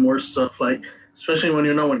do more stuff, like especially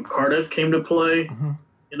when Cardiff came to play.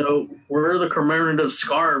 Where are the commemorative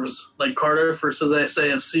scarves like Cardiff versus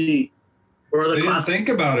SAFC? Where are the they didn't think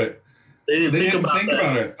about it. They didn't think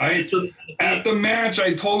about it. At the match,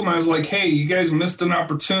 I told them, I was like, hey, you guys missed an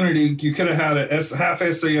opportunity. You could have had a half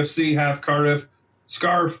SAFC, half Cardiff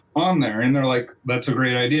scarf on there, and they're like, that's a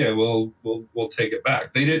great idea, we'll take it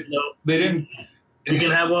back. They didn't. You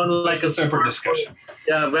can have one like a separate discussion.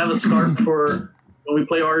 We have a scarf for when we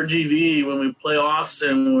play RGV, when we play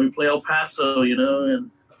Austin, when we play El Paso, and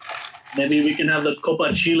maybe we can have the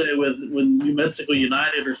Copa Chile with New Mexico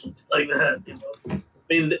United or something like that. I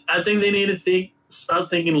mean, I think they need to stop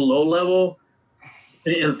thinking low level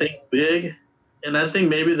and think big, and I think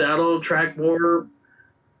maybe that'll attract more.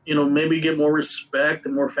 Maybe get more respect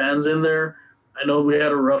and more fans in there. I know we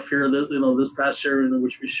had a rough year, this past year,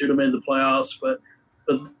 which we should have made the playoffs. But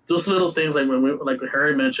those little things, like what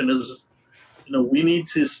Harry mentioned, is we need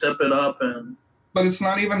to step it up. But it's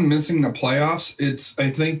not even missing the playoffs. I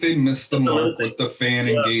think they missed the mark with the fan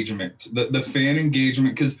engagement. The fan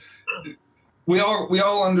engagement, because we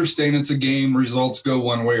all understand it's a game. Results go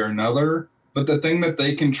one way or another. But the thing that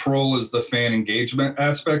they control is the fan engagement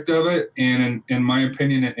aspect of it. And in my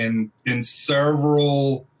opinion, in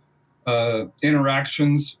several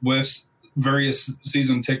interactions with various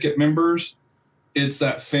season ticket members, it's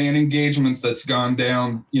that fan engagement that's gone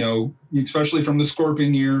down, especially from the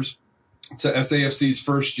Scorpion years to SAFC's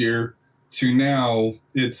first year to now,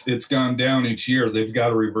 it's gone down each year. They've got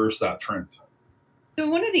to reverse that trend. So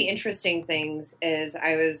one of the interesting things is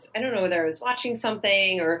I don't know whether I was watching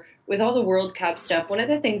something or with all the World Cup stuff, one of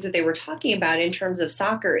the things that they were talking about in terms of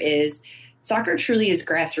soccer is soccer truly is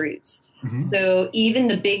grassroots. Mm-hmm. So even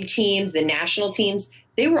the big teams, the national teams,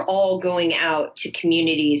 they were all going out to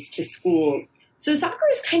communities, to schools. So soccer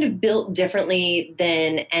is kind of built differently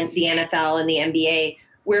than the NFL and the NBA,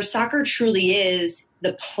 where soccer truly is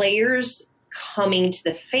the players coming to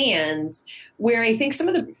the fans, where I think some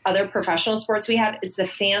of the other professional sports we have, it's the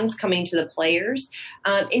fans coming to the players.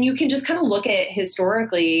 And you can just kind of look at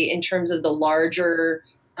historically in terms of the larger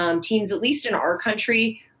teams, at least in our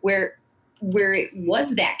country, where it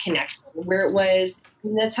was that connection, where it was,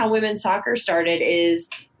 and that's how women's soccer started, is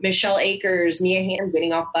Michelle Akers, Mia Hamm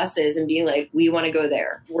getting off buses and being like, we want to go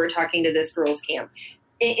there. We're talking to this girls' camp.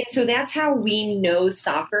 And so that's how we know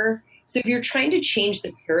soccer. So if you're trying to change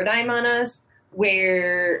the paradigm on us,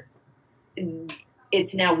 where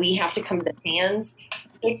it's now we have to come to the fans,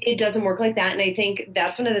 it doesn't work like that. And I think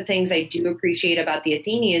that's one of the things I do appreciate about the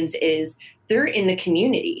Athenians is they're in the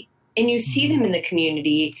community. And you see them in the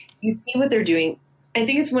community. You see what they're doing. I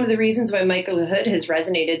think it's one of the reasons why Michael Hood has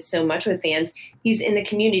resonated so much with fans. He's in the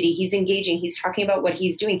community. He's engaging. He's talking about what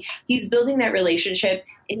he's doing. He's building that relationship,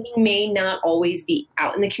 and he may not always be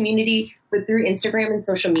out in the community, but through Instagram and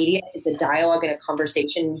social media, it's a dialogue and a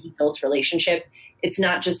conversation. He builds relationship. It's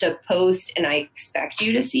not just a post, and I expect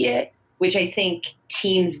you to see it, which I think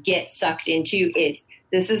teams get sucked into.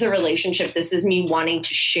 This is a relationship. This is me wanting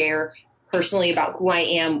to share personally about who I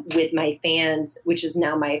am with my fans, which is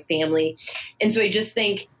now my family. And so I just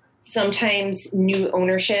think sometimes new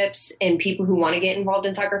ownerships and people who want to get involved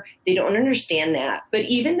in soccer, they don't understand that. But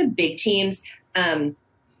even the big teams, I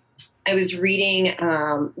was reading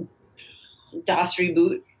Das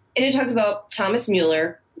Reboot, and it talked about Thomas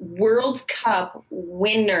Mueller, World Cup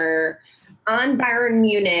winner on Bayern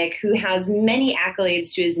Munich, who has many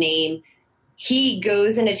accolades to his name. He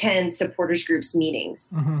goes and attends supporters groups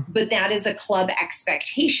meetings, but that is a club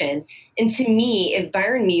expectation. And to me, if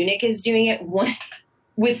Bayern Munich is doing it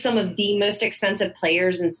with some of the most expensive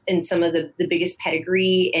players and some of the biggest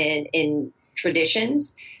pedigree and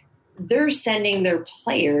traditions, they're sending their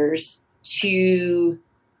players to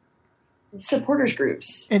supporters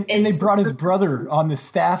groups. And they brought his brother on the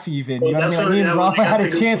staff even. You know what I mean? Me and Rafa had a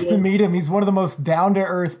chance to meet him. He's one of the most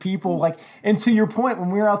down-to-earth people. Like, and to your point, when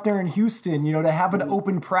we were out there in Houston, you know, to have an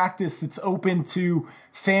open practice that's open to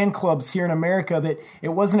fan clubs here in America, that it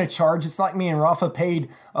wasn't a charge. It's like me and Rafa paid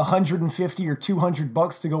 $150 or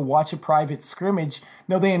 $200 to go watch a private scrimmage.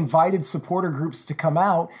 No, they invited supporter groups to come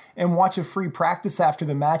out and watch a free practice after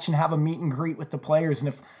the match and have a meet and greet with the players. And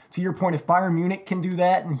if, to your point, if Bayern Munich can do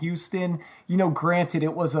that in Houston, you know, granted,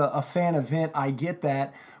 it was a fan event. I get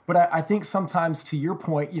that. But I think sometimes, to your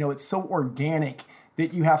point, you know, it's so organic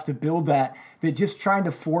that you have to build that just trying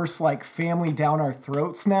to force like family down our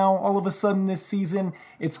throats now all of a sudden this season,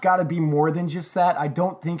 it's got to be more than just that. I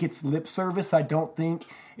don't think it's lip service. I don't think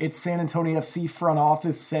it's San Antonio FC front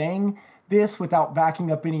office saying this without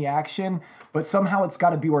backing up any action, but somehow it's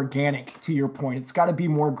got to be organic, to your point. It's got to be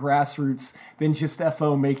more grassroots than just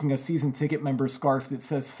FO making a season ticket member scarf that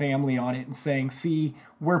says family on it and saying, see,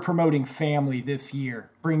 we're promoting family this year.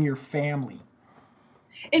 Bring your family.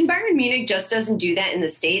 And Bayern Munich just doesn't do that in the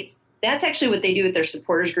States. That's actually what they do with their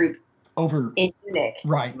supporters group over in Munich.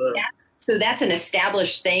 Right. So that's an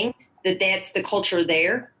established thing, that's the culture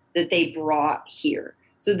there that they brought here.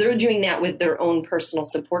 So they're doing that with their own personal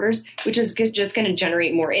supporters, which is just going to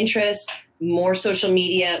generate more interest, more social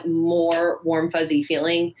media, more warm, fuzzy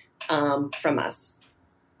feeling from us.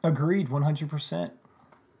 Agreed, 100%.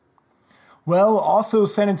 Well, also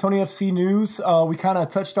San Antonio FC news. We kind of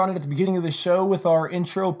touched on it at the beginning of the show with our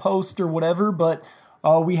intro post or whatever, but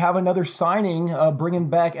we have another signing,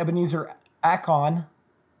 bringing back Ebenezer Akon.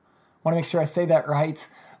 Want to make sure I say that right,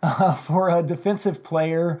 for a defensive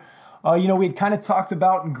player. You know, we had kind of talked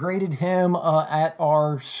about and graded him at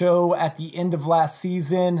our show at the end of last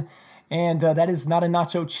season. And that is not a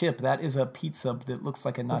nacho chip. That is a pizza that looks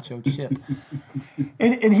like a nacho chip.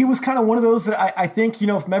 and he was kind of one of those that I think, you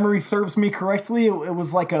know, if memory serves me correctly, it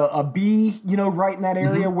was like a B, you know, right in that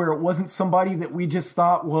area where it wasn't somebody that we just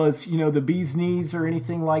thought was, you know, the bee's knees or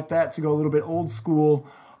anything like that, to go a little bit old school.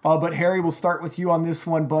 But Harry, we'll start with you on this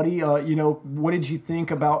one, buddy. You know, what did you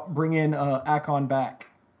think about bringing Akon back?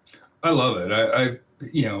 I love it. I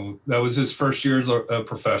you know, that was his first year as a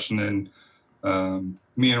profession, and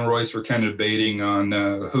me and Royce were kind of debating on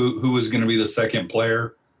who was going to be the second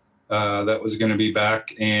player that was going to be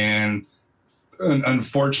back, and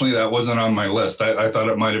unfortunately, that wasn't on my list. I thought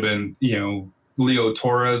it might have been, you know, Leo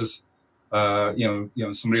Torres, you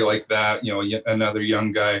know, somebody like that, you know, another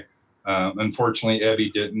young guy. Unfortunately, Evie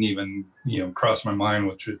didn't even, you know, cross my mind,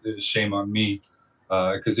 which is shame on me.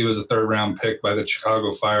 Because he was a third-round pick by the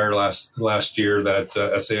Chicago Fire last year that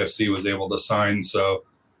SAFC was able to sign. So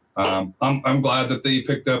I'm glad that they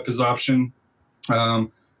picked up his option.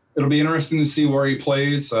 It'll be interesting to see where he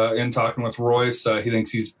plays. In talking with Royce, he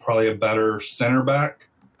thinks he's probably a better center back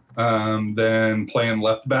than playing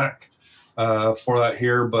left back for that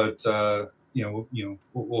here. But you know,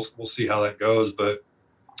 we'll see how that goes. But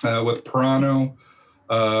with Pirano,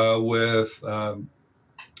 with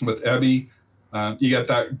Ebby. You got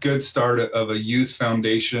that good start of a youth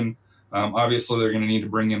foundation. Obviously, they're going to need to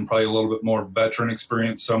bring in probably a little bit more veteran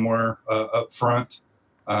experience somewhere up front.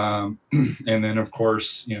 And then, of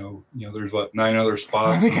course, you know, there's 9 other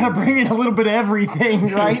spots. They got to bring in a little bit of everything,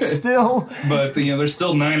 right? Still, but you know, there's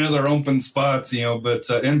still 9 other open spots. You know, but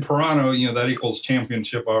in Pirano, you know, that equals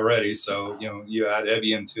championship already. So you know, you add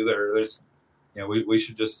Ebby into there. There's, you know, we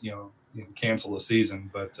should just, you know, cancel the season.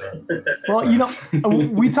 But well,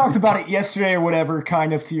 we talked about it yesterday or whatever,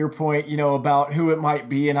 kind of to your point, about who it might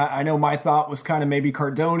be. And I know my thought was kind of maybe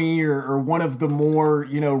Cardoni or one of the more,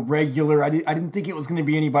 regular. I didn't think it was going to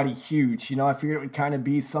be anybody huge. I figured it would kind of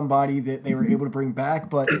be somebody that they were able to bring back.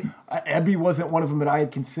 But Ebby wasn't one of them that I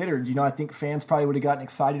had considered. I think fans probably would have gotten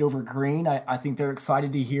excited over Green. I think they're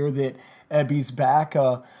excited to hear that Ebby's back.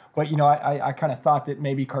 But, I kind of thought that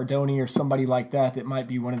maybe Cardoni or somebody like that might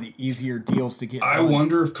be one of the easier deals to get done. I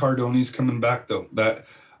wonder if Cardoni's coming back, though.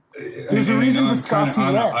 There's a reason Viscosi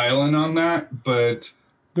on left. The island on that, but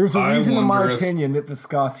there's a reason, in my opinion, that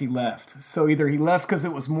Viscosi left. So either he left because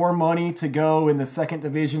it was more money to go in the second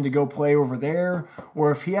division to go play over there,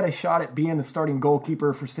 or if he had a shot at being the starting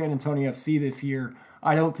goalkeeper for San Antonio FC this year,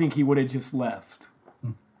 I don't think he would have just left.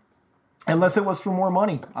 Unless it was for more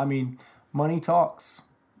money. I mean, money talks.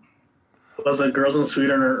 Plus, like girls in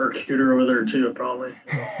Sweden are cuter over there too, probably.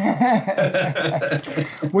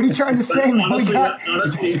 What are you trying to say? Honestly,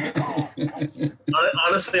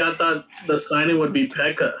 I thought the signing would be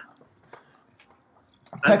Pekka.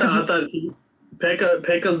 I thought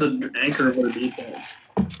Pekka's the anchor of our defense.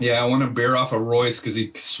 Yeah, I want to bear off of Royce because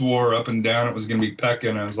he swore up and down it was going to be Pekka,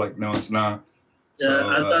 and I was like, no, it's not. Yeah, so,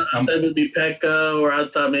 I thought it would be Pekka, or I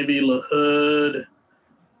thought maybe LaHood.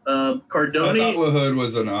 Cardoni. I thought LaHood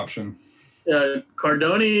was an option.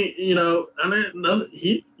 Cardoni,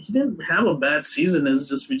 he didn't have a bad season.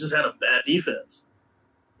 We just had a bad defense,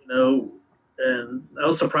 and I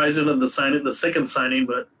was surprised into the second signing,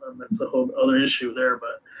 but that's a whole other issue there.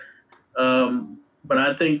 But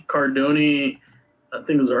I think Cardoni,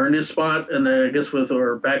 has earned his spot, and I guess with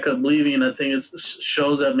our backup leaving, I think it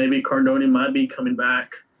shows that maybe Cardoni might be coming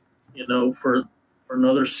back, for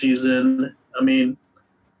another season. I mean,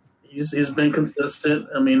 he's been consistent.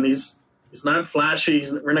 I mean, he's not flashy.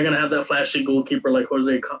 We're not going to have that flashy goalkeeper like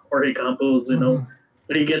Jorge Campos,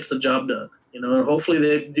 but he gets the job done, and hopefully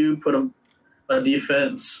they do put a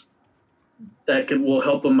defense that will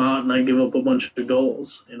help him out and not give up a bunch of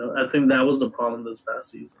goals. I think that was the problem this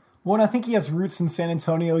past season. Well, and I think he has roots in San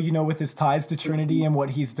Antonio, with his ties to Trinity and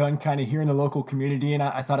what he's done kind of here in the local community, and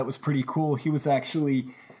I thought it was pretty cool. He was actually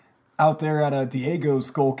out there at Diego's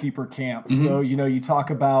goalkeeper camp. Mm-hmm. So, you talk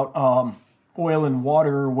about oil and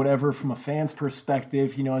water or whatever from a fan's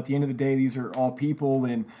perspective. At the end of the day, these are all people.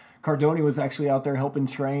 And Cardoni was actually out there helping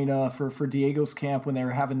train for Diego's camp when they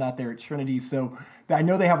were having that there at Trinity. So I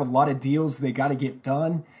know they have a lot of deals they got to get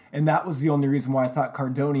done. And that was the only reason why I thought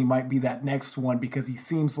Cardoni might be that next one, because he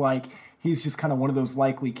seems like he's just kind of one of those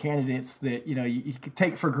likely candidates that, you could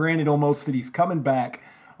take for granted almost that he's coming back.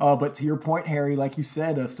 But to your point, Harry, like you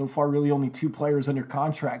said, so far really only 2 players under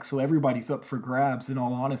contract, so everybody's up for grabs in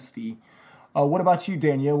all honesty. What about you,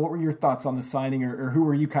 Danielle? What were your thoughts on the signing, or who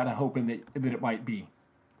were you kind of hoping that it might be?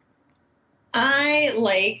 I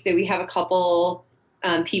like that we have a couple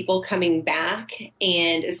people coming back,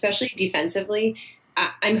 and especially defensively,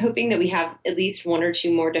 I'm hoping that we have at least 1 or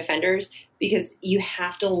 2 more defenders, because you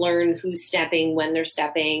have to learn who's stepping, when they're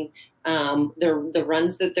stepping, the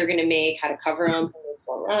runs that they're going to make, how to cover them,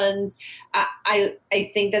 small runs. I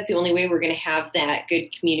think that's the only way we're going to have that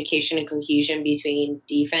good communication and cohesion between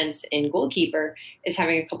defense and goalkeeper, is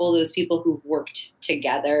having a couple of those people who've worked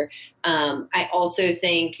together. I also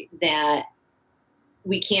think that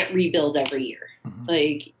we can't rebuild every year.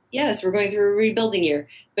 Mm-hmm. Yes, we're going through a rebuilding year,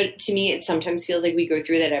 but to me, it sometimes feels like we go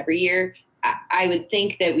through that every year. I would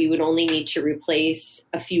think that we would only need to replace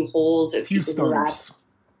a few holes, a few starters.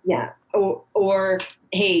 Yeah. Or,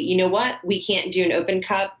 hey, you know what? We can't do an Open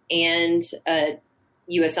Cup and a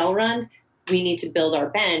USL run. We need to build our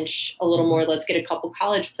bench a little more. Let's get a couple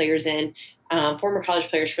college players in, former college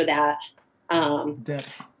players for that.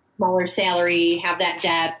 Depth. Smaller salary, have that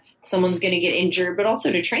depth. Someone's going to get injured, but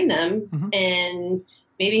also to train them and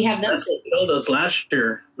maybe have them. That's what killed us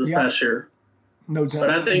past year. No doubt. But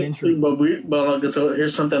I think, so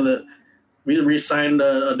here's something that we re-signed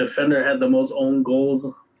a defender had the most own goals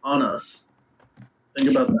on us.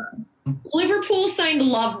 Think about that. Liverpool re-signed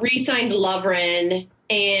Lovren,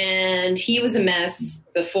 and he was a mess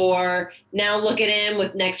before. Now look at him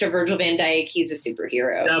with next to Virgil van Dijk. He's a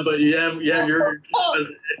superhero. Yeah, but you have your as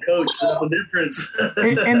a coach. That's the difference.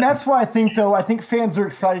 and that's why I think fans are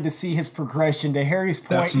excited to see his progression. To Harry's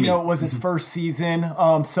point, it was his first season.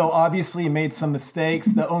 So obviously he made some mistakes.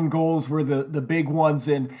 The own goals were the big ones,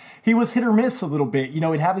 and he was hit or miss a little bit. He'd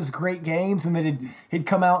have his great games, and then he'd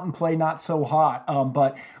come out and play not so hot.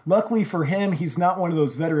 But luckily for him, he's not one of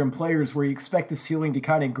those veteran players where you expect the ceiling to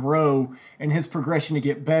kind of grow and his progression to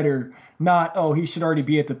get better. Not, he should already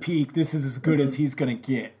be at the peak. This is as good as he's going to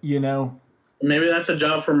get, maybe that's a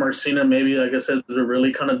job for Marcina. Maybe, like I said, to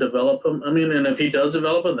really kind of develop him. I mean, and if he does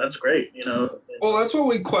develop him, that's great. Well, that's what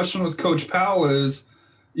we question with Coach Powell is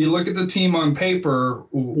you look at the team on paper,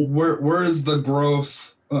 where is the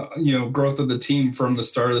growth, growth of the team from the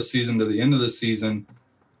start of the season to the end of the season?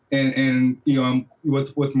 And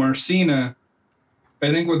with Marcina,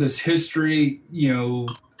 I think with his history, he has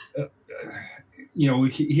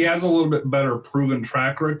a little bit better proven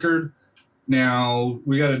track record. Now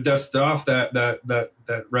we got to dust off that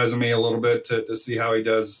resume a little bit to see how he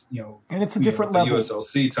does. And it's a different level.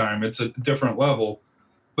 USLC time, it's a different level.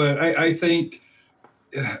 But I think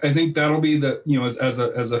that'll be as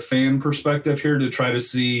a fan perspective here to try to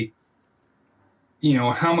see,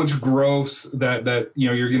 how much growth that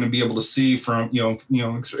you're going to be able to see from and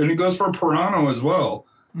it goes for Pirano as well.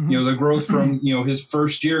 Mm-hmm. The growth from his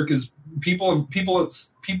first year, because people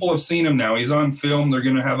have seen him now. He's on film. They're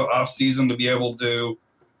going to have an off season to be able to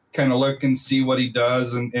kind of look and see what he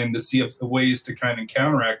does and to see if the ways to kind of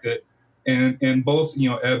counteract it. And both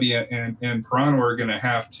Ebby and Pirano are going to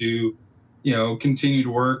have to continue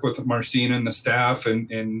to work with Marcina and the staff and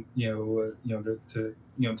to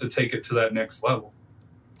take it to that next level.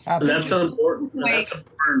 Absolutely. That's important. That's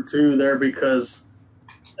important too there because,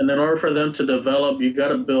 and in order for them to develop, you got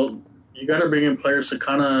to bring in players to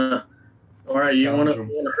kind of, all right, you want to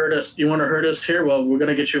hurt us. You want to hurt us here. Well, we're going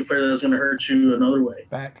to get you a player that's going to hurt you another way.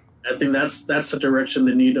 Back. I think that's the direction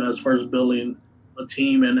they need as far as building a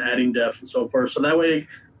team and adding depth and so forth. So that way,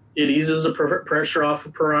 it eases the pressure off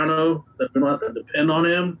of Pirano that we don't have to depend on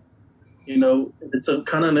him. It's a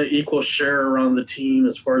kind of an equal share around the team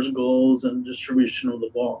as far as goals and distribution of the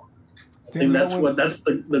ball. I think that's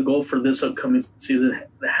the goal for this upcoming season.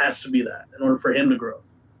 It has to be that in order for him to grow.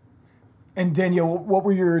 And Danielle,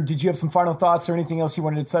 did you have some final thoughts or anything else you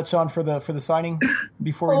wanted to touch on for the signing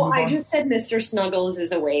before we move on? I just said Mr. Snuggles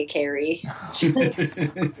is away, Carrie. Because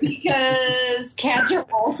cats are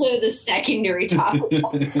also the secondary topic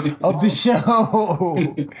of the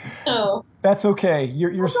show. Oh. That's okay.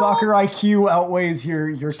 Your soccer IQ outweighs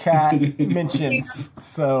your cat mentions.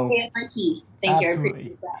 So Thank you. I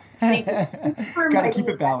appreciate that. Thank you. Got to keep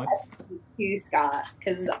it balanced. Thank you, Scott,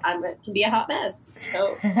 because it can be a hot mess.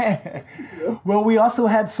 So, well, we also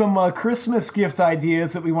had some Christmas gift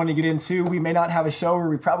ideas that we want to get into. We may not have a show, or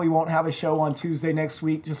we probably won't have a show on Tuesday next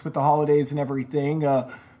week, just with the holidays and everything,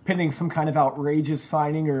 pending some kind of outrageous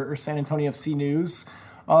signing or San Antonio FC news.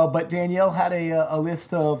 But Danielle had a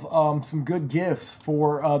list of some good gifts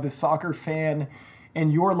for the soccer fan in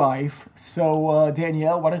your life. So,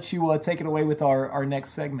 Danielle, why don't you take it away with our next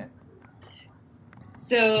segment?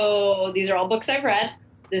 So these are all books I've read.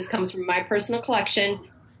 This comes from my personal collection.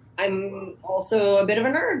 I'm also a bit of a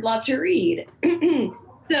nerd, love to read.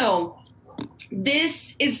 So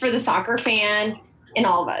this is for the soccer fan in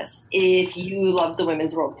all of us. If you love the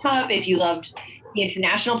Women's World Cup, if you loved the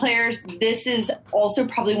international players, this is also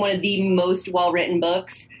probably one of the most well-written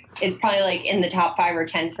books. It's probably like in the top 5 or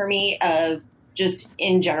 10 for me of just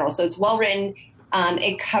in general. So it's well-written.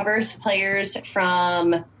 It covers players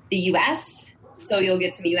from the U.S., so you'll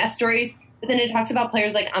get some U.S. stories, but then it talks about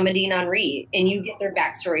players like Amadine Henry, and you get their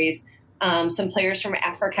backstories, some players from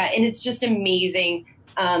Africa, and it's just amazing.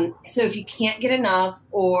 So if you can't get enough,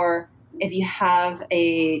 or if you have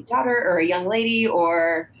a daughter or a young lady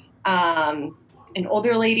or an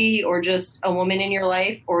older lady or just a woman in your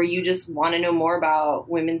life, or you just want to know more about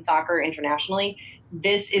women's soccer internationally,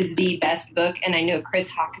 this is the best book. And I know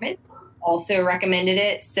Chris Hockman also recommended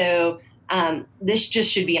it. So this just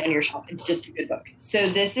should be on your shelf. It's just a good book. So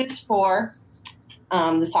this is for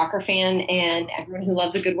the soccer fan and everyone who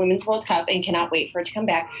loves a good Women's World Cup and cannot wait for it to come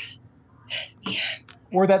back. Yeah.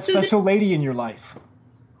 Or that special lady in your life.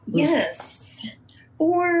 Yes.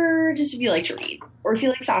 Or just if you like to read. Or if you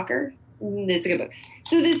like soccer, it's a good book.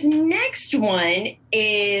 So this next one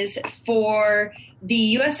is for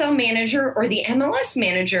the USL manager or the MLS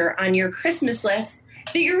manager on your Christmas list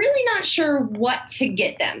that you're really not sure what to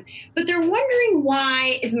get them. But they're wondering,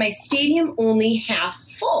 why is my stadium only half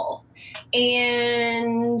full?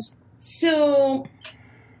 And so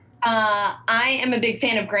I am a big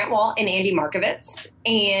fan of Grant Wall and Andy Markovitz,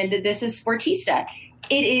 and this is Sportista.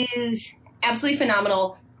 It is absolutely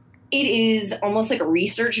phenomenal. It is almost like a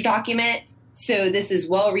research document. So this is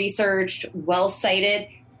well-researched, well-cited.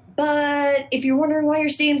 But if you're wondering why your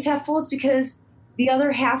stadium's half full, it's because the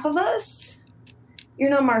other half of us, you're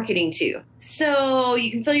not marketing to. So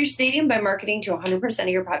you can fill your stadium by marketing to 100% of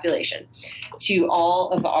your population, to all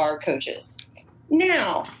of our coaches.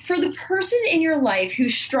 Now, for the person in your life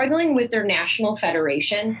who's struggling with their national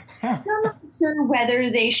federation, I'm not sure whether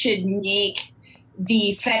they should make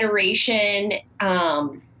the federation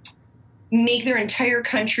make their entire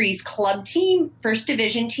country's club team, first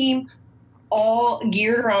division team, all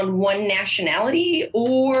geared around one nationality,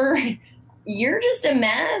 or you're just a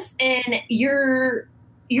mess and your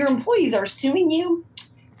employees are suing you.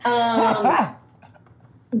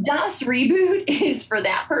 Das Reboot is for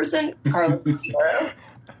that person, Carlos Figueroa.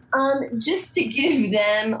 Just to give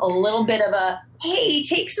them a little bit of a, hey,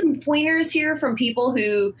 take some pointers here from people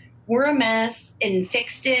who were a mess and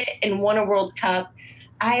fixed it and won a World Cup.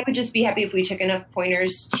 I would just be happy if we took enough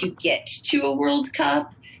pointers to get to a World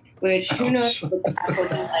Cup, which who knows what the past will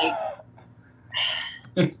be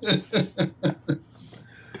like.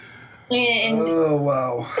 And oh,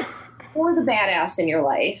 wow. For the badass in your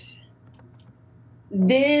life,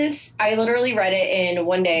 this, I literally read it in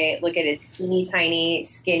one day. Look at it. It's teeny tiny,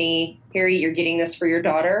 skinny. Harry, you're getting this for your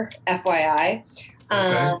daughter, FYI.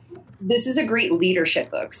 Okay. This is a great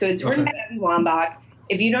leadership book. So it's written by Abby Wambach.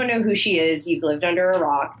 If you don't know who she is, you've lived under a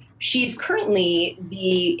rock. She's currently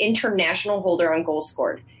the international holder on goals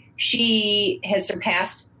scored. She has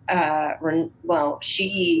surpassed Ronaldo's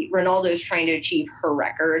trying to achieve her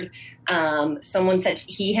record. Someone said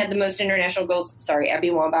he had the most international goals. Sorry, Abby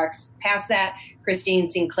Wambach's passed that. Christine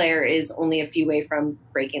Sinclair is only a few away from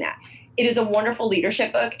breaking that. It is a wonderful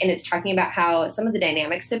leadership book, and it's talking about how some of the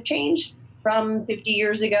dynamics have changed from 50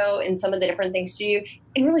 years ago and some of the different things to do,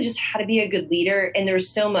 and really just how to be a good leader. And there's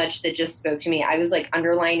so much that just spoke to me. I was like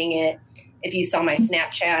underlining it. If you saw my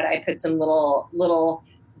Snapchat, I put some little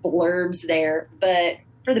blurbs there. But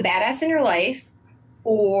for the badass in your life,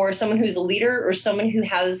 or someone who's a leader, or someone who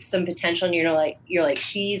has some potential, and you're like,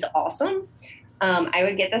 she's awesome. I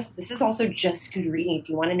would get this. This is also just good reading if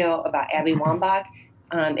you want to know about Abby Wambach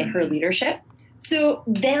and her leadership. So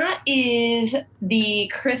that is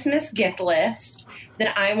the Christmas gift list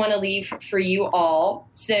that I want to leave for you all.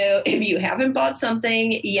 So if you haven't bought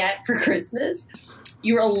something yet for Christmas,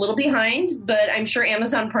 you're a little behind, but I'm sure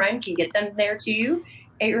Amazon Prime can get them there to you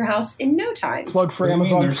at your house in no time. Plug for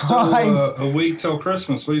Amazon There's Prime. still a week till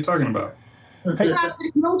Christmas. What are you talking about?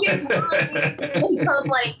 Don't get Prime come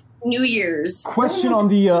like New Year's. Question on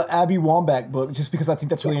the Abby Wambach book, just because I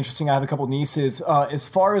think that's really interesting. I have a couple nieces. As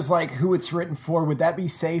far as like who it's written for, would that be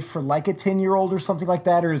safe for like a 10-year-old or something like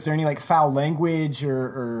that? Or is there any like foul language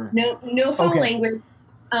or... No foul language.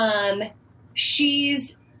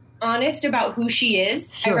 She's honest about who she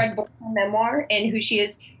is. Sure. I read both her memoir and who she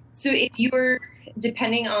is. So if you were,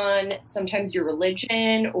 depending on sometimes your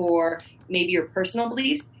religion or maybe your personal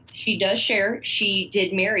beliefs, she does share. She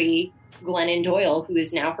did marry Glennon Doyle, who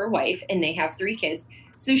is now her wife, and they have 3 kids.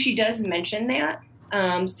 So she does mention that.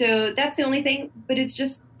 So that's the only thing, but it's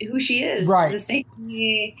just who she is. Right. The same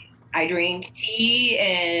way I drink tea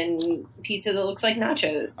and pizza that looks like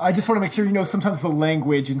nachos. I just want to make sure, sometimes the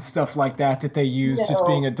language and stuff like that they use just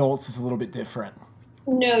being adults is a little bit different.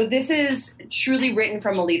 No, this is truly written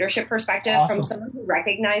from a leadership perspective, from someone who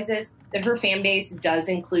recognizes that her fan base does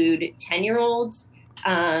include 10-year-olds to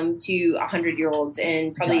 100-year-olds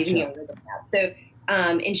and probably even younger than that. So,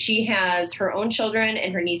 and she has her own children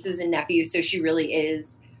and her nieces and nephews, so she really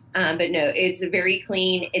is. But no, it's very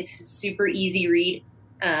clean. It's a super easy read,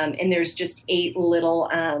 and there's just 8 little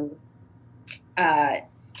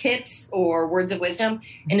tips or words of wisdom,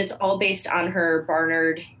 and it's all based on her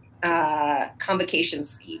Barnard convocation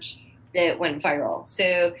speech that went viral.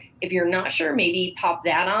 So if you're not sure, maybe pop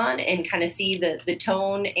that on and kind of see the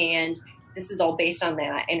tone, and this is all based on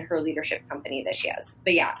that and her leadership company that she has.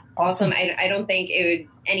 But yeah, awesome. I don't think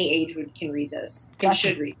any age can read this. Gotcha.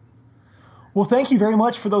 Should read. Well, thank you very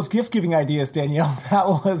much for those gift-giving ideas, Danielle. That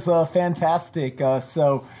was fantastic.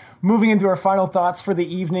 So moving into our final thoughts for the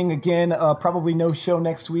evening, again, probably no show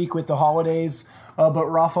next week with the holidays. But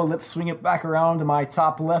Rafa, let's swing it back around to my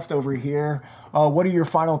top left over here. What are your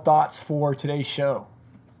final thoughts for today's show?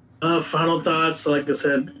 Final thoughts, like I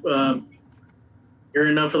said,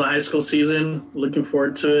 gearing up for the high school season. Looking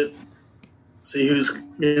forward to it. See who's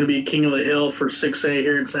going to be king of the hill for 6A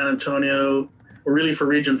here in San Antonio, or really for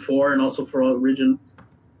Region 4 and also for Region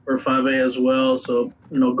or 5A as well. So,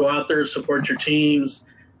 go out there, support your teams,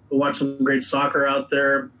 go watch some great soccer out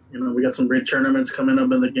there. We got some great tournaments coming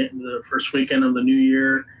up in the first weekend of the new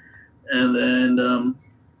year. And then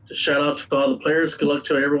just shout out to all the players. Good luck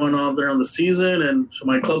to everyone out there on the season. And so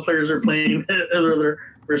my club players are playing their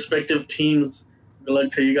respective teams. Good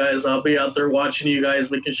luck to you guys. I'll be out there watching you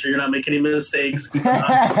guys, making sure you're not making any mistakes.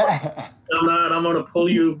 I'm not. I'm going to pull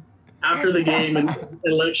you after the game and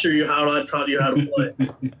lecture you how I taught you how to play.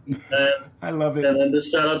 I love it. And then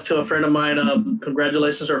just shout out to a friend of mine.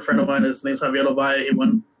 Congratulations to a friend of mine. His name's Javier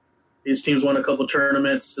Ovalle. His teams won a couple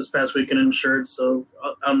tournaments this past weekend in Schertz. So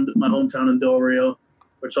I'm in my hometown in Del Rio,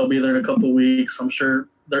 which I'll be there in a couple of weeks. I'm sure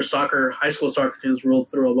their high school soccer teams rolled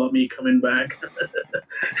through about me coming back.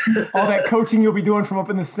 All that coaching you'll be doing from up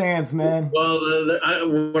in the stands, man. Well,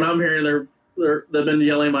 when I'm hearing they've been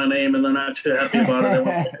yelling my name and they're not too happy about it. They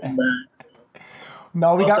want to come back.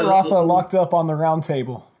 No, we got Rafa locked up on the round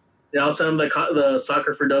table. Yeah, I'll send them the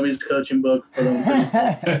Soccer for Dummies coaching book for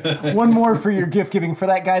them. One more for your gift giving for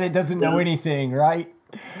that guy that doesn't know anything, right?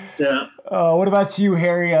 Yeah. What about you,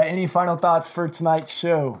 Harry? Any final thoughts for tonight's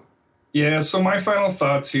show? Yeah, so my final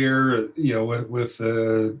thoughts here, with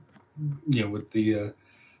the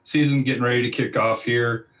season getting ready to kick off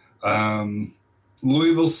here,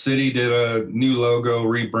 Louisville City did a new logo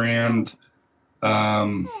rebrand.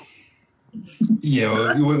 When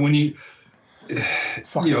you.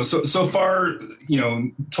 So far,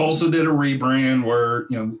 Tulsa did a rebrand where,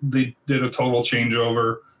 they did a total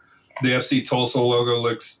changeover. The FC Tulsa logo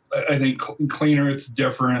looks, I think, cleaner. It's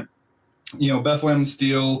different. Bethlehem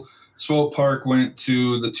Steel, Swope Park went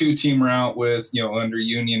to the 2-team route with, under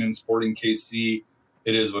Union and Sporting KC.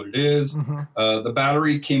 It is what it is. Mm-hmm. The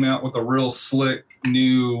Battery came out with a real slick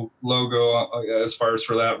new logo as far as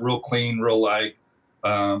for that, real clean, real light,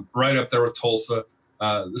 right up there with Tulsa.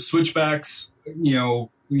 The Switchbacks, at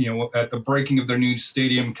the breaking of their new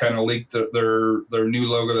stadium, kind of leaked their new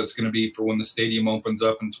logo that's going to be for when the stadium opens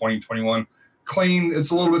up in 2021. Clean, it's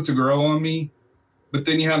a little bit to grow on me. But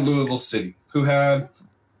then you had Louisville City, who had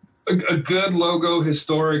a good logo,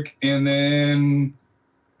 historic, and then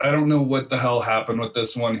I don't know what the hell happened with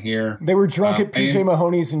this one here. They were drunk at PJ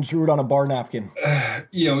Mahoney's and drew it on a bar napkin.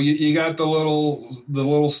 You got the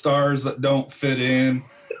little stars that don't fit in.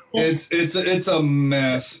 It's a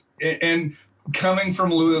mess. And coming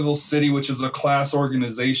from Louisville City, which is a class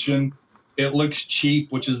organization, it looks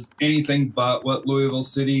cheap, which is anything but what Louisville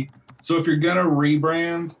City. So if you're gonna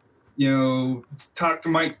rebrand, talk to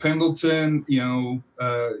Mike Pendleton. He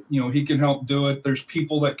can help do it. There's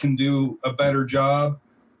people that can do a better job.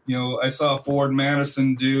 I saw Ford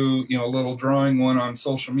Madison do a little drawing one on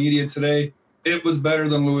social media today. It was better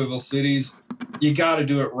than Louisville City's. You got to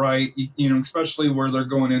do it right, especially where they're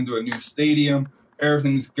going into a new stadium.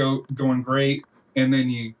 Everything's going great, and then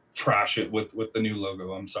you trash it with the new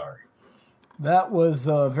logo. I'm sorry. That was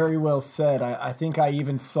very well said. I think I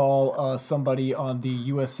even saw somebody on the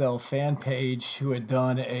USL fan page who had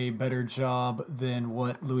done a better job than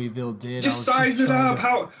what Louisville did. Just size it up.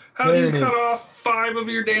 How do you cut off 5 of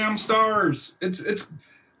your damn stars? It's.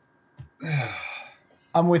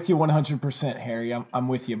 I'm with you 100%, Harry. I'm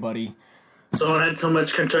with you, buddy. Someone had too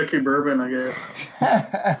much Kentucky bourbon, I guess.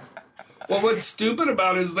 Well, what's stupid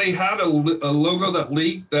about it is they had a logo that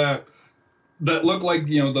leaked that looked like,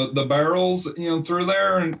 the barrels, through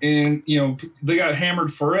there, and they got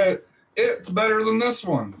hammered for it. It's better than this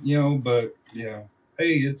one, but yeah.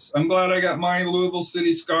 Hey, I'm glad I got my Louisville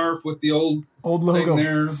City scarf with the old logo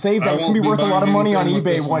there. Save that. It's going to be worth a lot of money on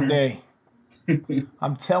eBay one day.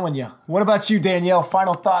 I'm telling you. What about you, Danielle?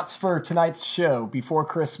 Final thoughts for tonight's show before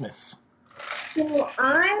Christmas? Well,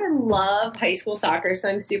 I love high school soccer, so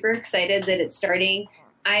I'm super excited that it's starting.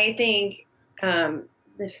 I think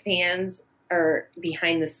the fans are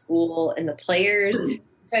behind the school and the players,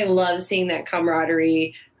 so I love seeing that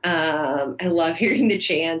camaraderie. I love hearing the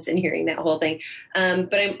chants and hearing that whole thing.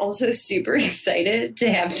 But I'm also super excited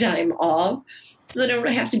to have time off so I don't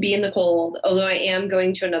have to be in the cold, although I am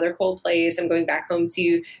going to another cold place. I'm going back home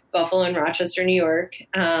to Buffalo and Rochester, New York.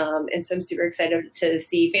 And so I'm super excited to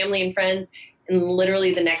see family and friends. And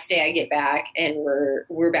literally the next day I get back and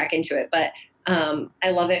we're back into it. But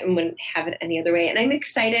I love it and wouldn't have it any other way. And I'm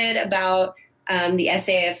excited about the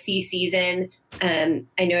SAFC season. I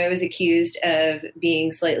know I was accused of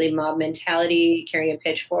being slightly mob mentality, carrying a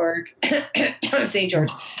pitchfork. St.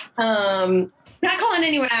 George. Not calling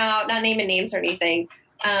anyone out, not naming names or anything.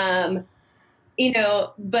 But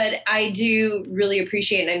I do really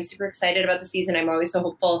appreciate and I'm super excited about the season. I'm always so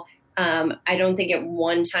hopeful. I don't think at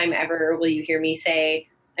one time ever will you hear me say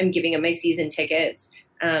I'm giving up my season tickets.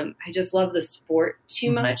 I just love the sport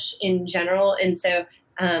too much in general. And so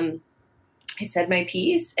I said my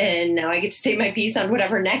piece, and now I get to say my piece on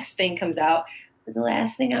whatever next thing comes out. But the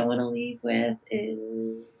last thing I want to leave with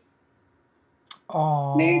is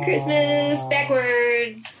Merry Christmas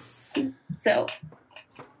backwards.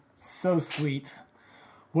 So sweet.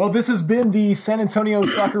 Well, this has been the San Antonio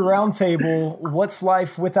Soccer Roundtable. What's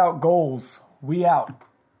life without goals? We out.